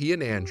now he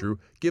and Andrew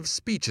give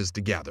speeches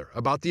together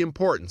about the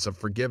importance of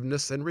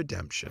forgiveness and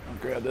redemption.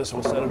 Grab this,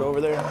 we'll set it over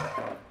there.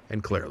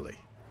 And clearly,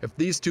 if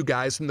these two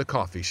guys from the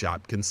coffee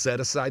shop can set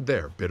aside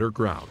their bitter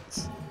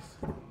grounds,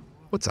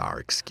 what's our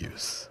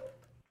excuse?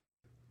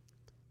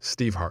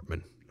 Steve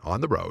Hartman,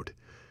 on the road,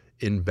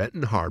 in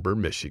Benton Harbor,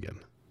 Michigan.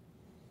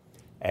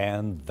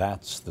 And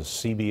that's the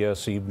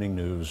CBS Evening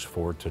News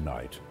for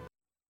tonight.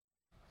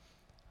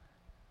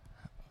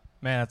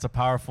 Man, it's a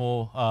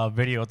powerful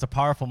video. It's a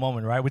powerful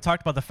moment, right? We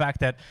talked about the fact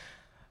that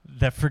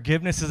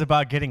forgiveness is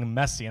about getting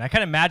messy. And I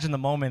can imagine the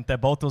moment that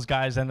both those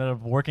guys ended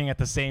up working at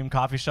the same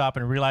coffee shop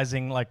and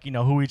realizing,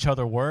 who each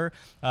other were,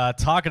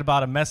 talking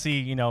about a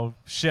messy,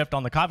 shift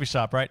on the coffee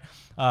shop, right?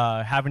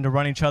 Having to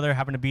run each other,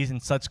 having to be in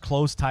such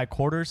close, tight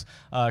quarters.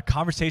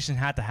 Conversation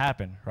had to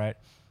happen, right?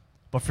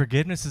 But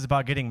forgiveness is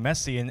about getting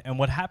messy. And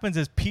what happens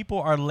is people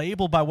are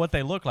labeled by what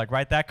they look like,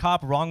 right? That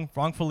cop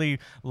wrongfully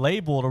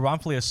labeled or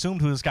wrongfully assumed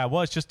who this guy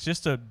was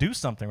just to do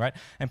something, right?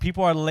 And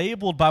people are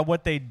labeled by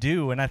what they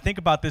do. And I think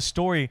about this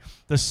story,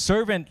 the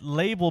servant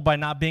labeled by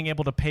not being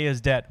able to pay his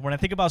debt. When I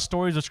think about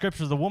stories of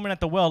scriptures, the woman at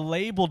the well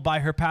labeled by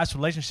her past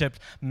relationships.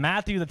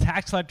 Matthew, the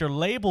tax collector,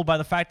 labeled by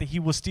the fact that he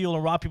will steal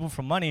and rob people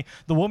for money.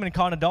 The woman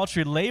caught in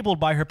adultery labeled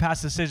by her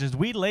past decisions.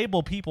 We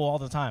label people all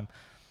the time.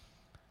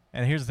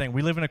 And here's the thing.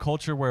 We live in a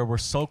culture where we're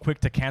so quick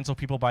to cancel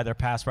people by their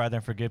past rather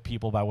than forgive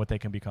people by what they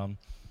can become.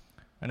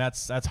 And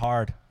that's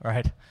hard,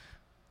 right?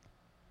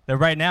 That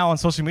right now on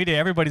social media,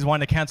 everybody's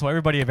wanting to cancel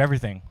everybody of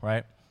everything,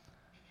 right?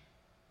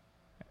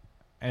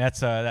 And that's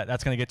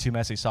going to get too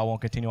messy, so I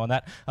won't continue on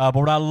that. But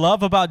what I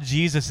love about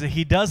Jesus is that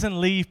he doesn't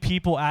leave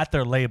people at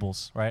their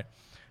labels, right?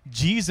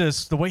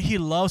 Jesus, the way he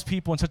loves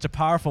people in such a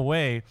powerful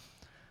way,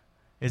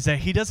 is that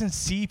he doesn't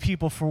see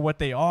people for what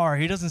they are.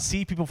 He doesn't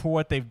see people for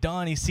what they've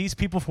done. He sees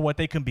people for what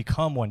they can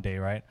become one day,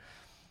 right?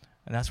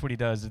 And that's what he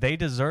does. They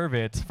deserve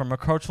it. From a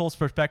cultural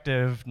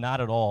perspective,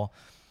 not at all.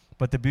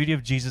 But the beauty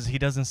of Jesus, he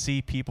doesn't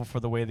see people for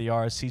the way they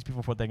are. He sees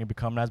people for what they can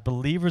become. And as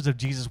believers of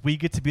Jesus, we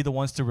get to be the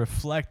ones to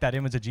reflect that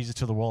image of Jesus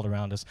to the world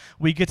around us.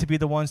 We get to be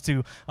the ones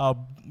to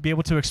be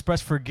able to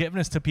express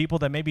forgiveness to people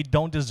that maybe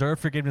don't deserve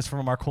forgiveness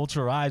from our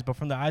cultural eyes, but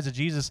from the eyes of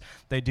Jesus,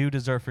 they do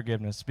deserve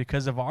forgiveness.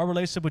 Because of our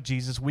relationship with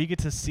Jesus, we get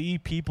to see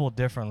people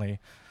differently,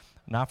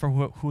 not for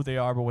who they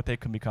are, but what they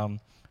can become.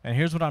 And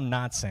here's what I'm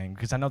not saying,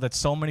 because I know that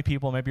so many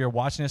people, maybe you're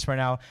watching this right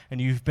now,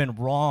 and you've been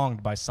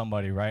wronged by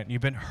somebody, right?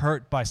 You've been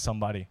hurt by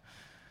somebody.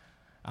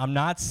 I'm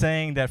not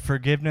saying that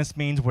forgiveness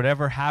means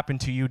whatever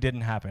happened to you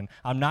didn't happen.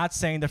 I'm not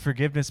saying that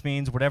forgiveness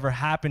means whatever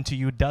happened to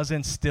you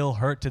doesn't still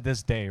hurt to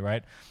this day,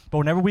 right? But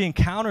whenever we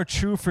encounter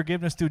true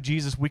forgiveness through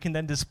Jesus, we can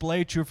then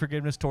display true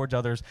forgiveness towards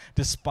others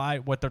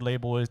despite what their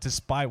label is,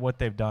 despite what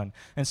they've done.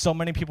 And so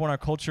many people in our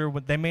culture,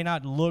 they may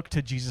not look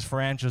to Jesus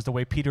for answers the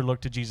way Peter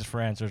looked to Jesus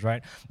for answers,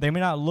 right? They may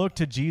not look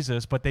to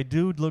Jesus, but they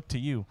do look to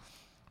you,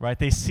 right?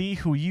 They see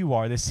who you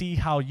are. They see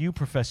how you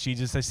profess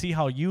Jesus. They see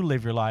how you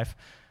live your life.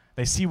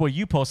 They see what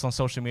you post on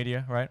social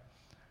media, right?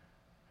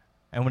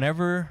 And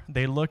whenever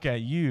they look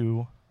at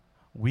you,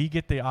 we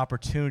get the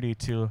opportunity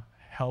to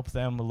help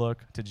them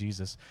look to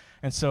Jesus.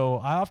 And so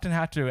I often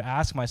have to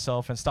ask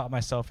myself and stop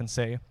myself and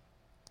say,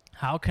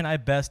 how can I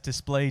best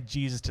display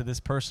Jesus to this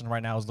person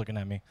right now who's looking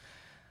at me?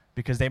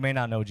 Because they may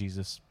not know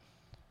Jesus.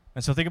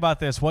 And so think about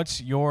this.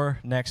 What's your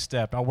next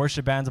step? Our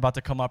worship band's about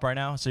to come up right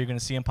now, so you're going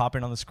to see them pop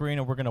in on the screen,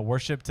 and we're going to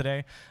worship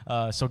today.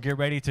 So get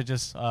ready to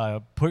just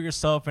put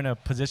yourself in a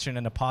position,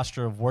 in a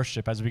posture of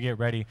worship as we get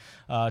ready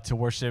to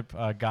worship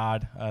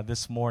God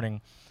this morning.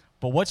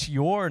 But what's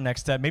your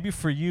next step? Maybe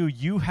for you,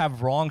 you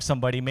have wronged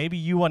somebody. Maybe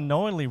you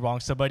unknowingly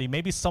wronged somebody.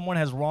 Maybe someone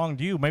has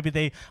wronged you. Maybe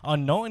they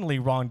unknowingly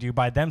wronged you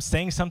by them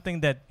saying something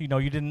that, you know,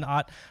 you did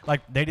not,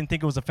 like they didn't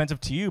think it was offensive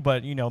to you,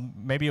 but, you know,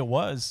 maybe it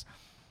was.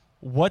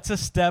 What's a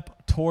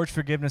step towards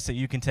forgiveness that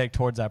you can take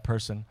towards that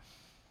person?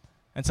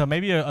 And so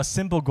maybe a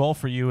simple goal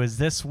for you is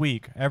this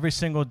week, every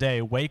single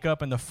day, wake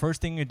up and the first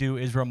thing you do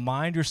is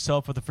remind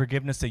yourself of the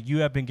forgiveness that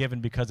you have been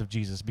given because of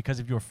Jesus, because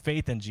of your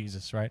faith in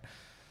Jesus, right?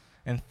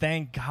 And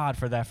thank God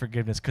for that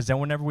forgiveness, because then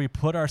whenever we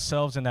put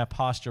ourselves in that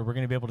posture, we're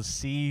going to be able to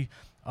see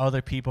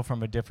other people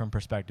from a different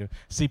perspective.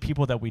 See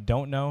people that we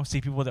don't know, see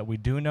people that we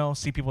do know,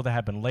 see people that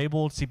have been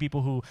labeled, see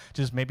people who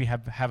just maybe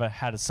have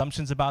had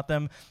assumptions about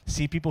them,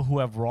 see people who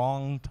have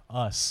wronged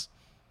us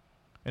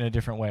in a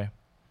different way.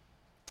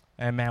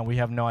 And man, we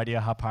have no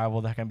idea how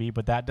powerful that can be,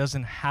 but that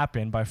doesn't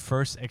happen by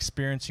first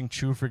experiencing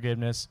true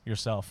forgiveness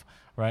yourself,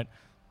 right?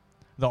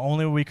 The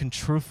only way we can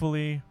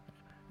truthfully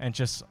and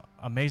just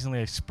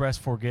amazingly express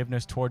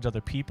forgiveness towards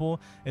other people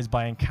is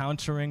by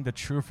encountering the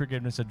true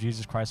forgiveness of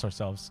Jesus Christ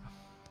ourselves.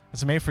 And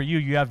so maybe for you,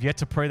 you have yet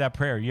to pray that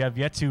prayer. You have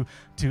yet to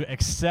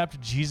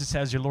accept Jesus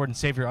as your Lord and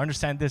Savior.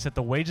 Understand this, that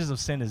the wages of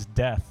sin is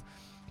death,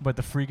 but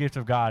the free gift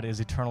of God is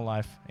eternal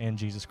life in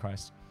Jesus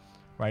Christ,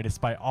 right? It's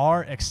by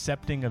our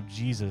accepting of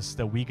Jesus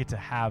that we get to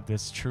have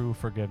this true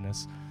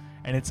forgiveness.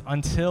 And it's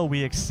until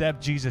we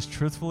accept Jesus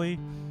truthfully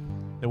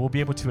that we'll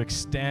be able to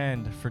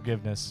extend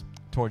forgiveness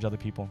towards other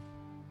people.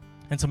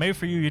 And so maybe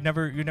for you, you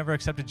never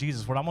accepted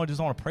Jesus. What I'm going to do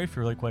is I want to pray for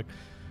you really quick.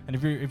 And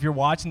if you're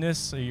watching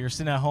this, you're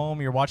sitting at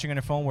home, you're watching on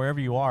your phone, wherever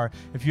you are,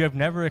 if you have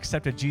never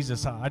accepted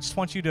Jesus, I just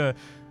want you to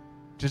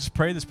just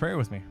pray this prayer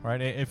with me, right?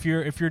 If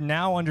you're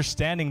now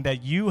understanding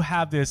that you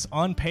have this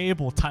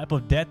unpayable type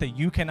of debt that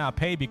you cannot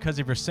pay because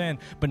of your sin,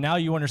 but now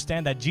you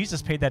understand that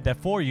Jesus paid that debt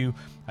for you,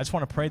 I just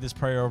want to pray this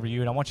prayer over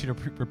you, and I want you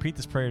to repeat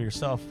this prayer to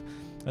yourself.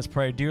 Let's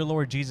pray. Dear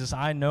Lord Jesus,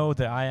 I know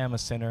that I am a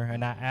sinner,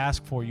 and I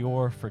ask for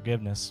your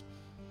forgiveness.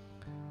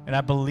 And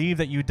I believe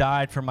that you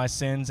died for my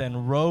sins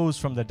and rose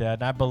from the dead.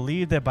 And I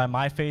believe that by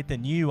my faith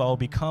in you, I will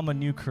become a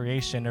new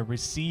creation and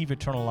receive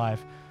eternal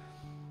life.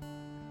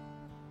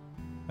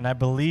 And I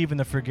believe in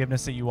the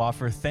forgiveness that you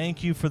offer.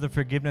 Thank you for the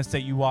forgiveness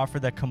that you offer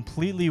that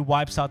completely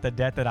wipes out the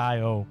debt that I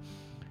owe.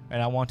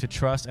 And I want to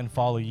trust and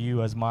follow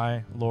you as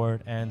my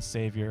Lord and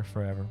Savior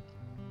forever.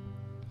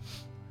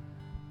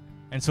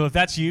 And so if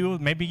that's you,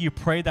 maybe you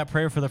prayed that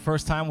prayer for the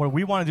first time, what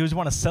we want to do is we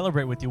want to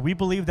celebrate with you. We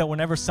believe that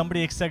whenever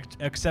somebody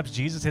accepts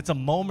Jesus, it's a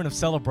moment of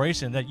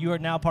celebration, that you are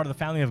now part of the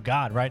family of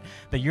God, right?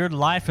 That your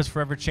life has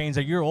forever changed,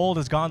 that your old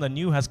is gone, the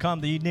new has come,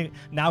 that you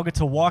now get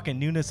to walk in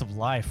newness of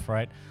life,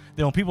 right?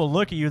 That when people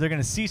look at you, they're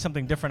going to see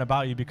something different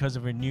about you because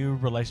of your new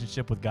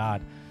relationship with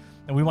God.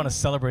 And we want to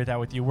celebrate that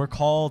with you. We're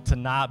called to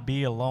not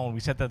be alone. We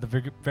said that at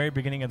the very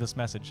beginning of this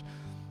message.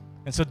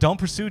 And so don't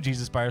pursue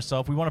Jesus by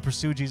yourself. We want to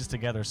pursue Jesus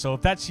together. So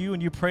if that's you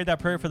and you prayed that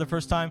prayer for the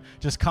first time,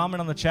 just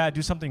comment on the chat,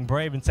 do something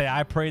brave and say,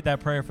 I prayed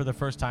that prayer for the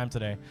first time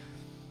today.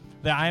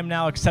 That I am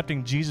now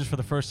accepting Jesus for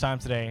the first time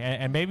today.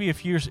 And maybe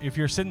if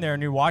you're sitting there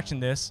and you're watching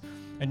this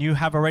and you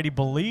have already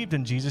believed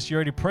in Jesus, you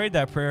already prayed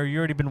that prayer, you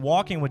already been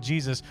walking with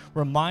Jesus,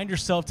 remind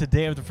yourself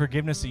today of the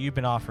forgiveness that you've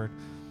been offered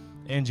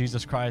in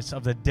Jesus Christ,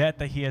 of the debt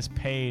that he has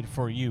paid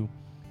for you.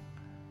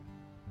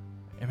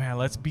 And man,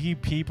 let's be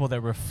people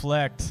that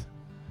reflect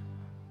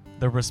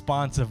the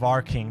response of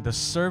our King. The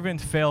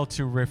servant failed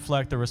to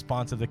reflect the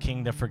response of the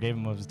King that forgave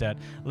him of his debt.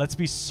 Let's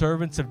be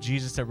servants of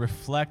Jesus that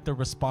reflect the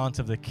response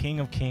of the King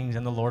of Kings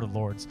and the Lord of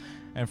Lords,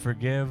 and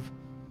forgive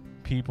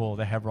people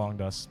that have wronged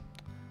us.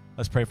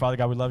 Let's pray. Father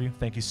God, we love you.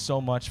 Thank you so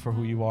much for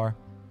who you are.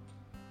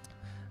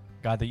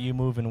 God, that you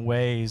move in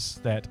ways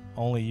that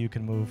only you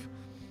can move.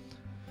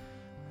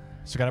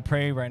 So God, I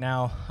pray right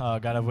now,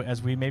 God,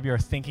 as we maybe are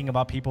thinking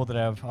about people that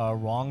have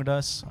wronged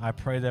us, I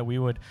pray that we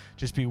would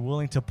just be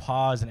willing to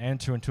pause and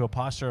enter into a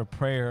posture of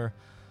prayer,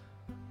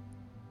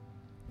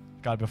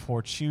 God,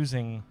 before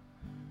choosing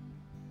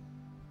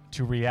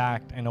to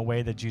react in a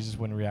way that Jesus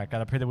wouldn't react.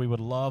 God, I pray that we would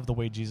love the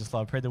way Jesus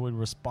loved. I pray that we would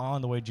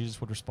respond the way Jesus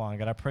would respond.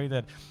 God, I pray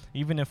that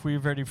even if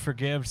we've already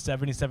forgiven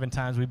 77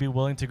 times, we'd be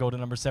willing to go to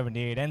number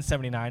 78 and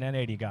 79 and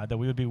 80, God, that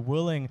we would be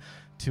willing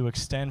to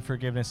extend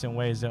forgiveness in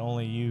ways that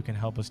only you can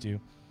help us do.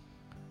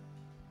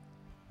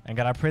 And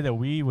God, I pray that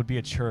we would be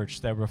a church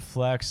that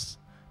reflects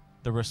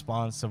the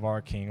response of our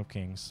King of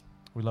Kings.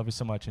 We love you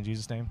so much. In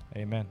Jesus' name,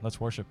 amen.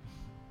 Let's worship.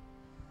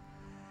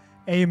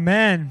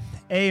 Amen.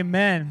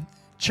 Amen.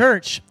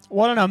 Church,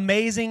 what an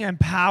amazing and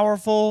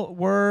powerful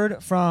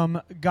word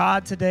from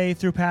God today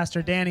through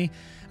Pastor Danny.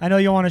 I know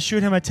you want to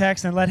shoot him a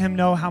text and let him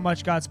know how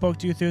much God spoke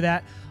to you through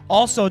that.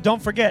 Also,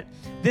 don't forget,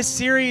 this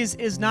series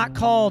is not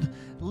called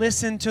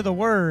Listen to the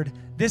Word.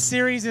 This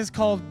series is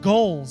called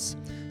Goals.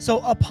 So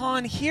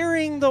upon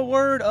hearing the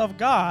word of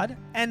God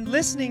and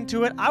listening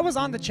to it, I was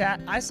on the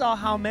chat. I saw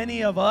how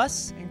many of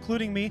us,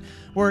 including me,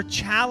 were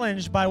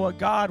challenged by what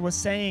God was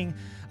saying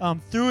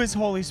through his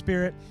Holy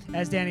Spirit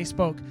as Danny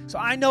spoke. So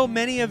I know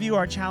many of you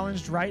are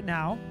challenged right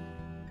now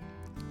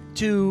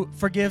to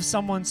forgive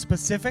someone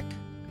specific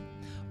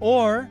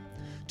or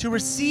to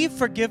receive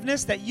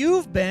forgiveness that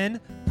you've been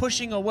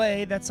pushing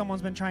away that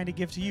someone's been trying to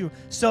give to you.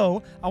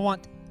 So I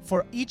want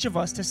for each of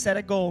us to set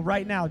a goal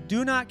right now.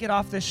 Do not get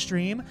off this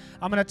stream.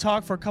 I'm going to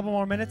talk for a couple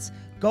more minutes.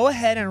 Go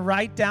ahead and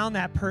write down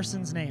that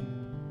person's name.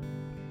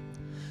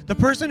 The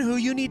person who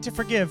you need to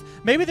forgive.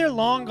 Maybe they're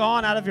long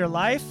gone out of your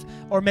life,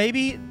 or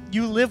maybe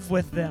you live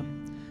with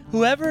them.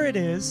 Whoever it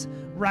is,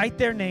 write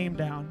their name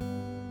down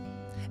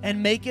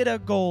and make it a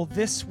goal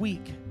this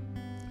week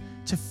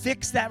to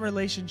fix that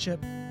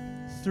relationship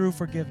through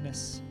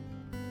forgiveness.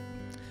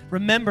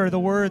 Remember the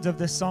words of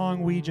the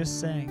song we just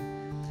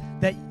sang,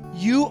 that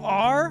you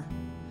are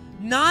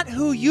not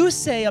who you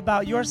say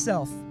about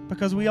yourself,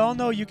 because we all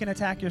know you can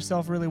attack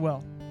yourself really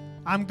well.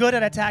 I'm good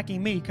at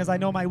attacking me because I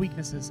know my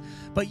weaknesses.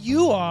 But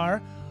you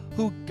are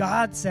who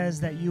God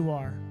says that you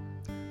are,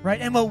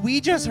 right? And what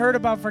we just heard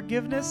about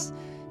forgiveness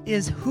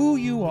is who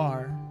you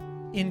are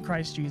in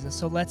Christ Jesus.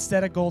 So let's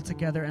set a goal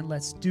together and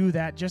let's do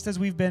that. Just as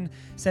we've been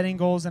setting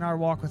goals in our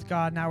walk with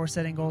God, now we're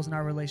setting goals in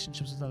our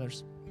relationships with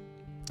others.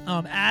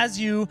 As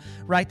you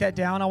write that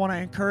down, I want to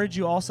encourage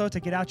you also to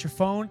get out your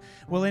phone.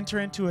 We'll enter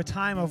into a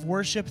time of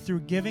worship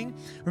through giving.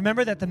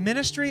 Remember that the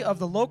ministry of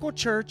the local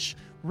church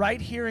right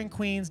here in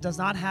Queens does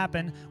not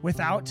happen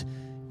without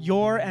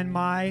your and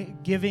my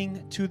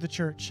giving to the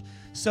church.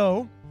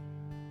 So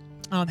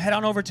head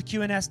on over to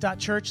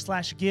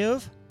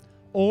qns.church/give,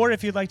 or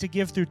if you'd like to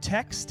give through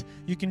text,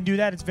 you can do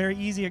that. It's very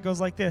easy. It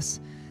goes like this.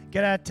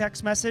 Get a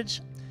text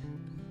message.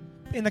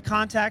 In the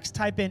contacts,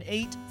 type in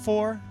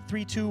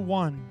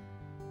 84321.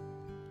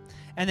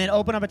 And then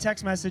open up a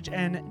text message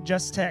and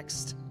just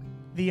text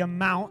the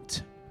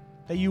amount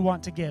that you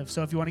want to give.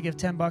 So if you want to give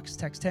 $10,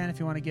 text 10. If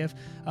you want to give,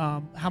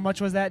 how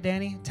much was that,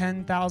 Danny?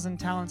 10,000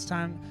 talents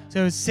time. So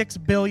it was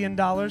 $6 billion.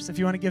 If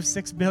you want to give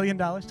 $6 billion,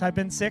 type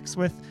in 6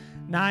 with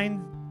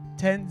 9,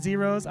 10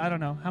 zeros. I don't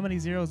know. How many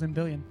zeros in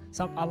billion?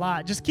 A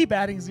lot. Just keep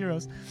adding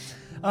zeros.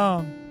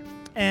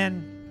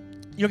 And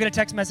you'll get a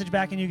text message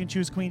back and you can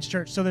choose Queens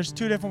Church. So there's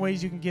 2 different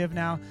ways you can give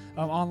now,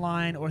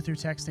 online or through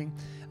texting.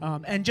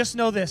 And just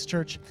know this,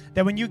 church,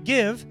 that when you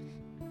give,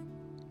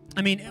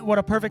 I mean, what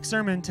a perfect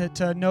sermon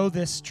to know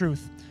this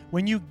truth.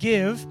 When you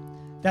give,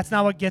 that's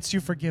not what gets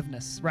you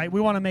forgiveness, right? We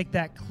want to make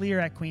that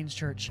clear at Queens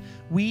Church.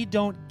 We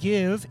don't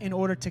give in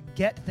order to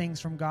get things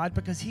from God,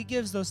 because he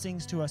gives those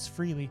things to us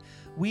freely.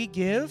 We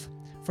give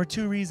for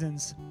 2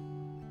 reasons.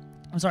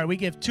 We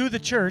give to the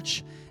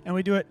church and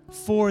we do it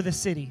for the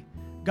city.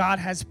 God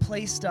has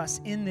placed us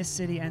in this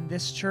city, and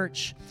this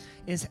church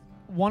is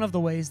one of the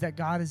ways that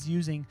God is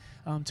using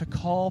to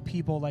call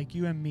people like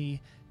you and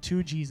me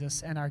to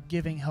Jesus, and our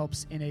giving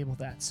helps enable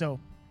that. So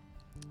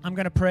I'm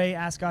going to pray,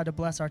 ask God to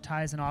bless our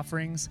tithes and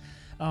offerings,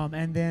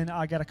 and then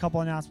I got a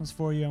couple announcements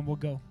for you, and we'll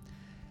go.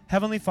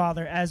 Heavenly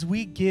Father, as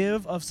we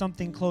give of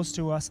something close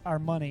to us, our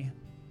money,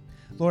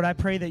 Lord, I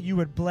pray that you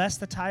would bless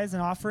the tithes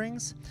and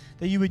offerings,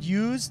 that you would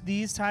use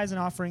these tithes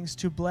and offerings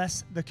to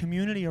bless the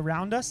community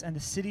around us and the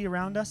city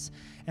around us.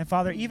 And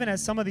Father, even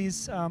as some of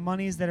these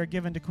monies that are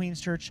given to Queens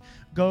Church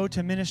go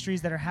to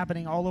ministries that are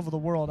happening all over the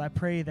world, I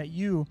pray that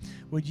you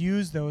would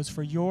use those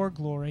for your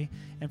glory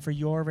and for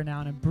your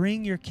renown and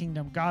bring your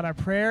kingdom. God, our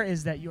prayer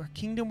is that your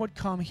kingdom would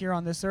come here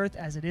on this earth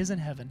as it is in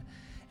heaven.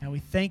 And we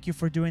thank you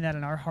for doing that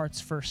in our hearts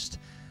first.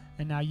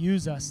 And now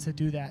use us to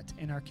do that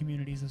in our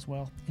communities as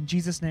well. In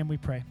Jesus' name we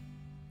pray.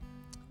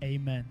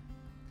 Amen.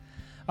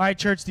 All right,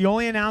 church, the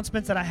only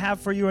announcements that I have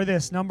for you are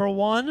this. Number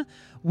one,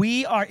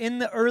 we are in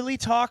the early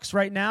talks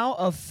right now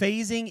of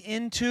phasing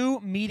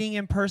into meeting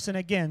in person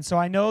again. So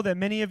I know that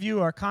many of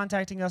you are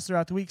contacting us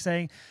throughout the week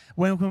saying,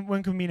 when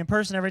can we meet in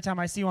person? Every time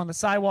I see you on the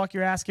sidewalk,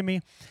 you're asking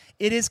me.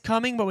 It is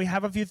coming, but we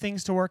have a few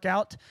things to work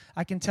out.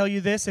 I can tell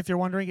you this, if you're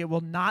wondering, it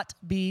will not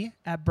be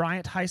at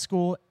Bryant High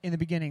School in the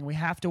beginning. We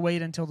have to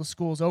wait until the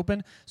school's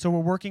open, so we're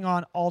working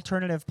on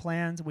alternative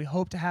plans. We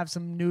hope to have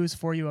some news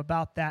for you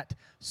about that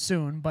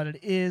soon, but it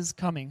is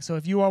coming. So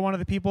if you are one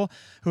of the people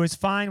who is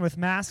fine with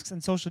masks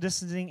and social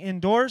distancing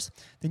indoors,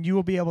 then you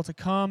will be able to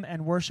come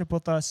and worship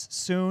with us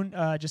soon.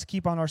 Just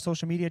keep on our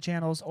social media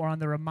channels or on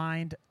the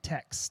Remind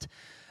text,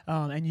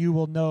 and you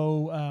will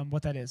know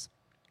what that is.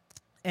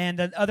 And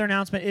the other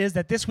announcement is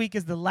that this week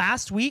is the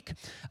last week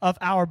of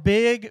our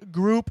big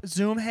group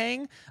Zoom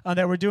hang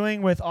that we're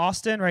doing with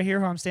Austin right here,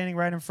 who I'm standing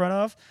right in front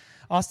of.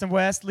 Austin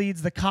West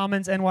leads the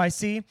Commons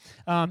NYC,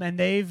 and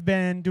they've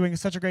been doing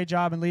such a great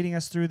job in leading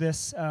us through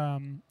this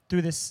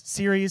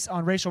series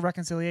on racial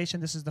reconciliation.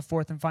 This is the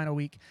fourth and final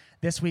week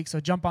this week, so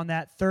jump on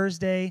that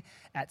Thursday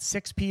at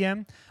 6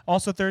 p.m.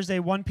 Also Thursday,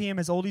 1 p.m.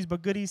 is Oldies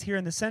But Goodies here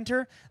in the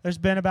center. There's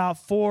been about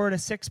 4 to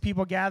 6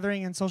 people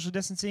gathering in social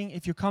distancing.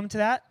 If you come to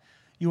that,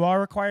 you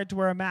are required to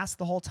wear a mask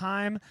the whole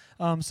time,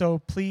 so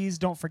please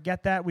don't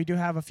forget that. We do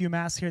have a few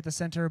masks here at the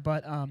center,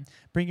 but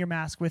bring your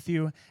mask with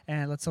you,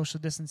 and let's social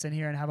distance in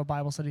here and have a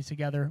Bible study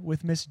together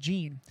with Miss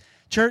Jean.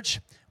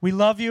 Church, we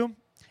love you.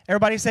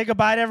 Everybody say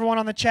goodbye to everyone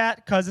on the chat,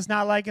 because it's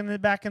not like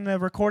back in the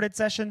recorded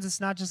sessions. It's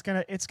not just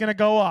it's gonna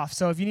go off.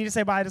 So if you need to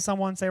say bye to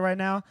someone, say right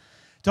now.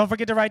 Don't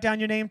forget to write down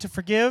your name to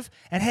forgive.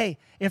 And hey,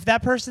 if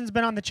that person's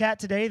been on the chat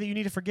today that you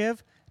need to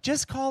forgive,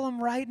 just call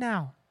them right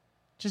now.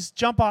 Just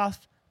jump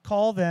off,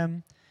 call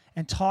them,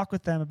 and talk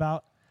with them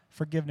about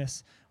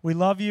forgiveness. We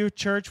love you,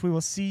 church. We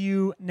will see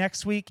you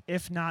next week,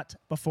 if not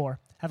before.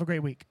 Have a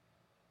great week.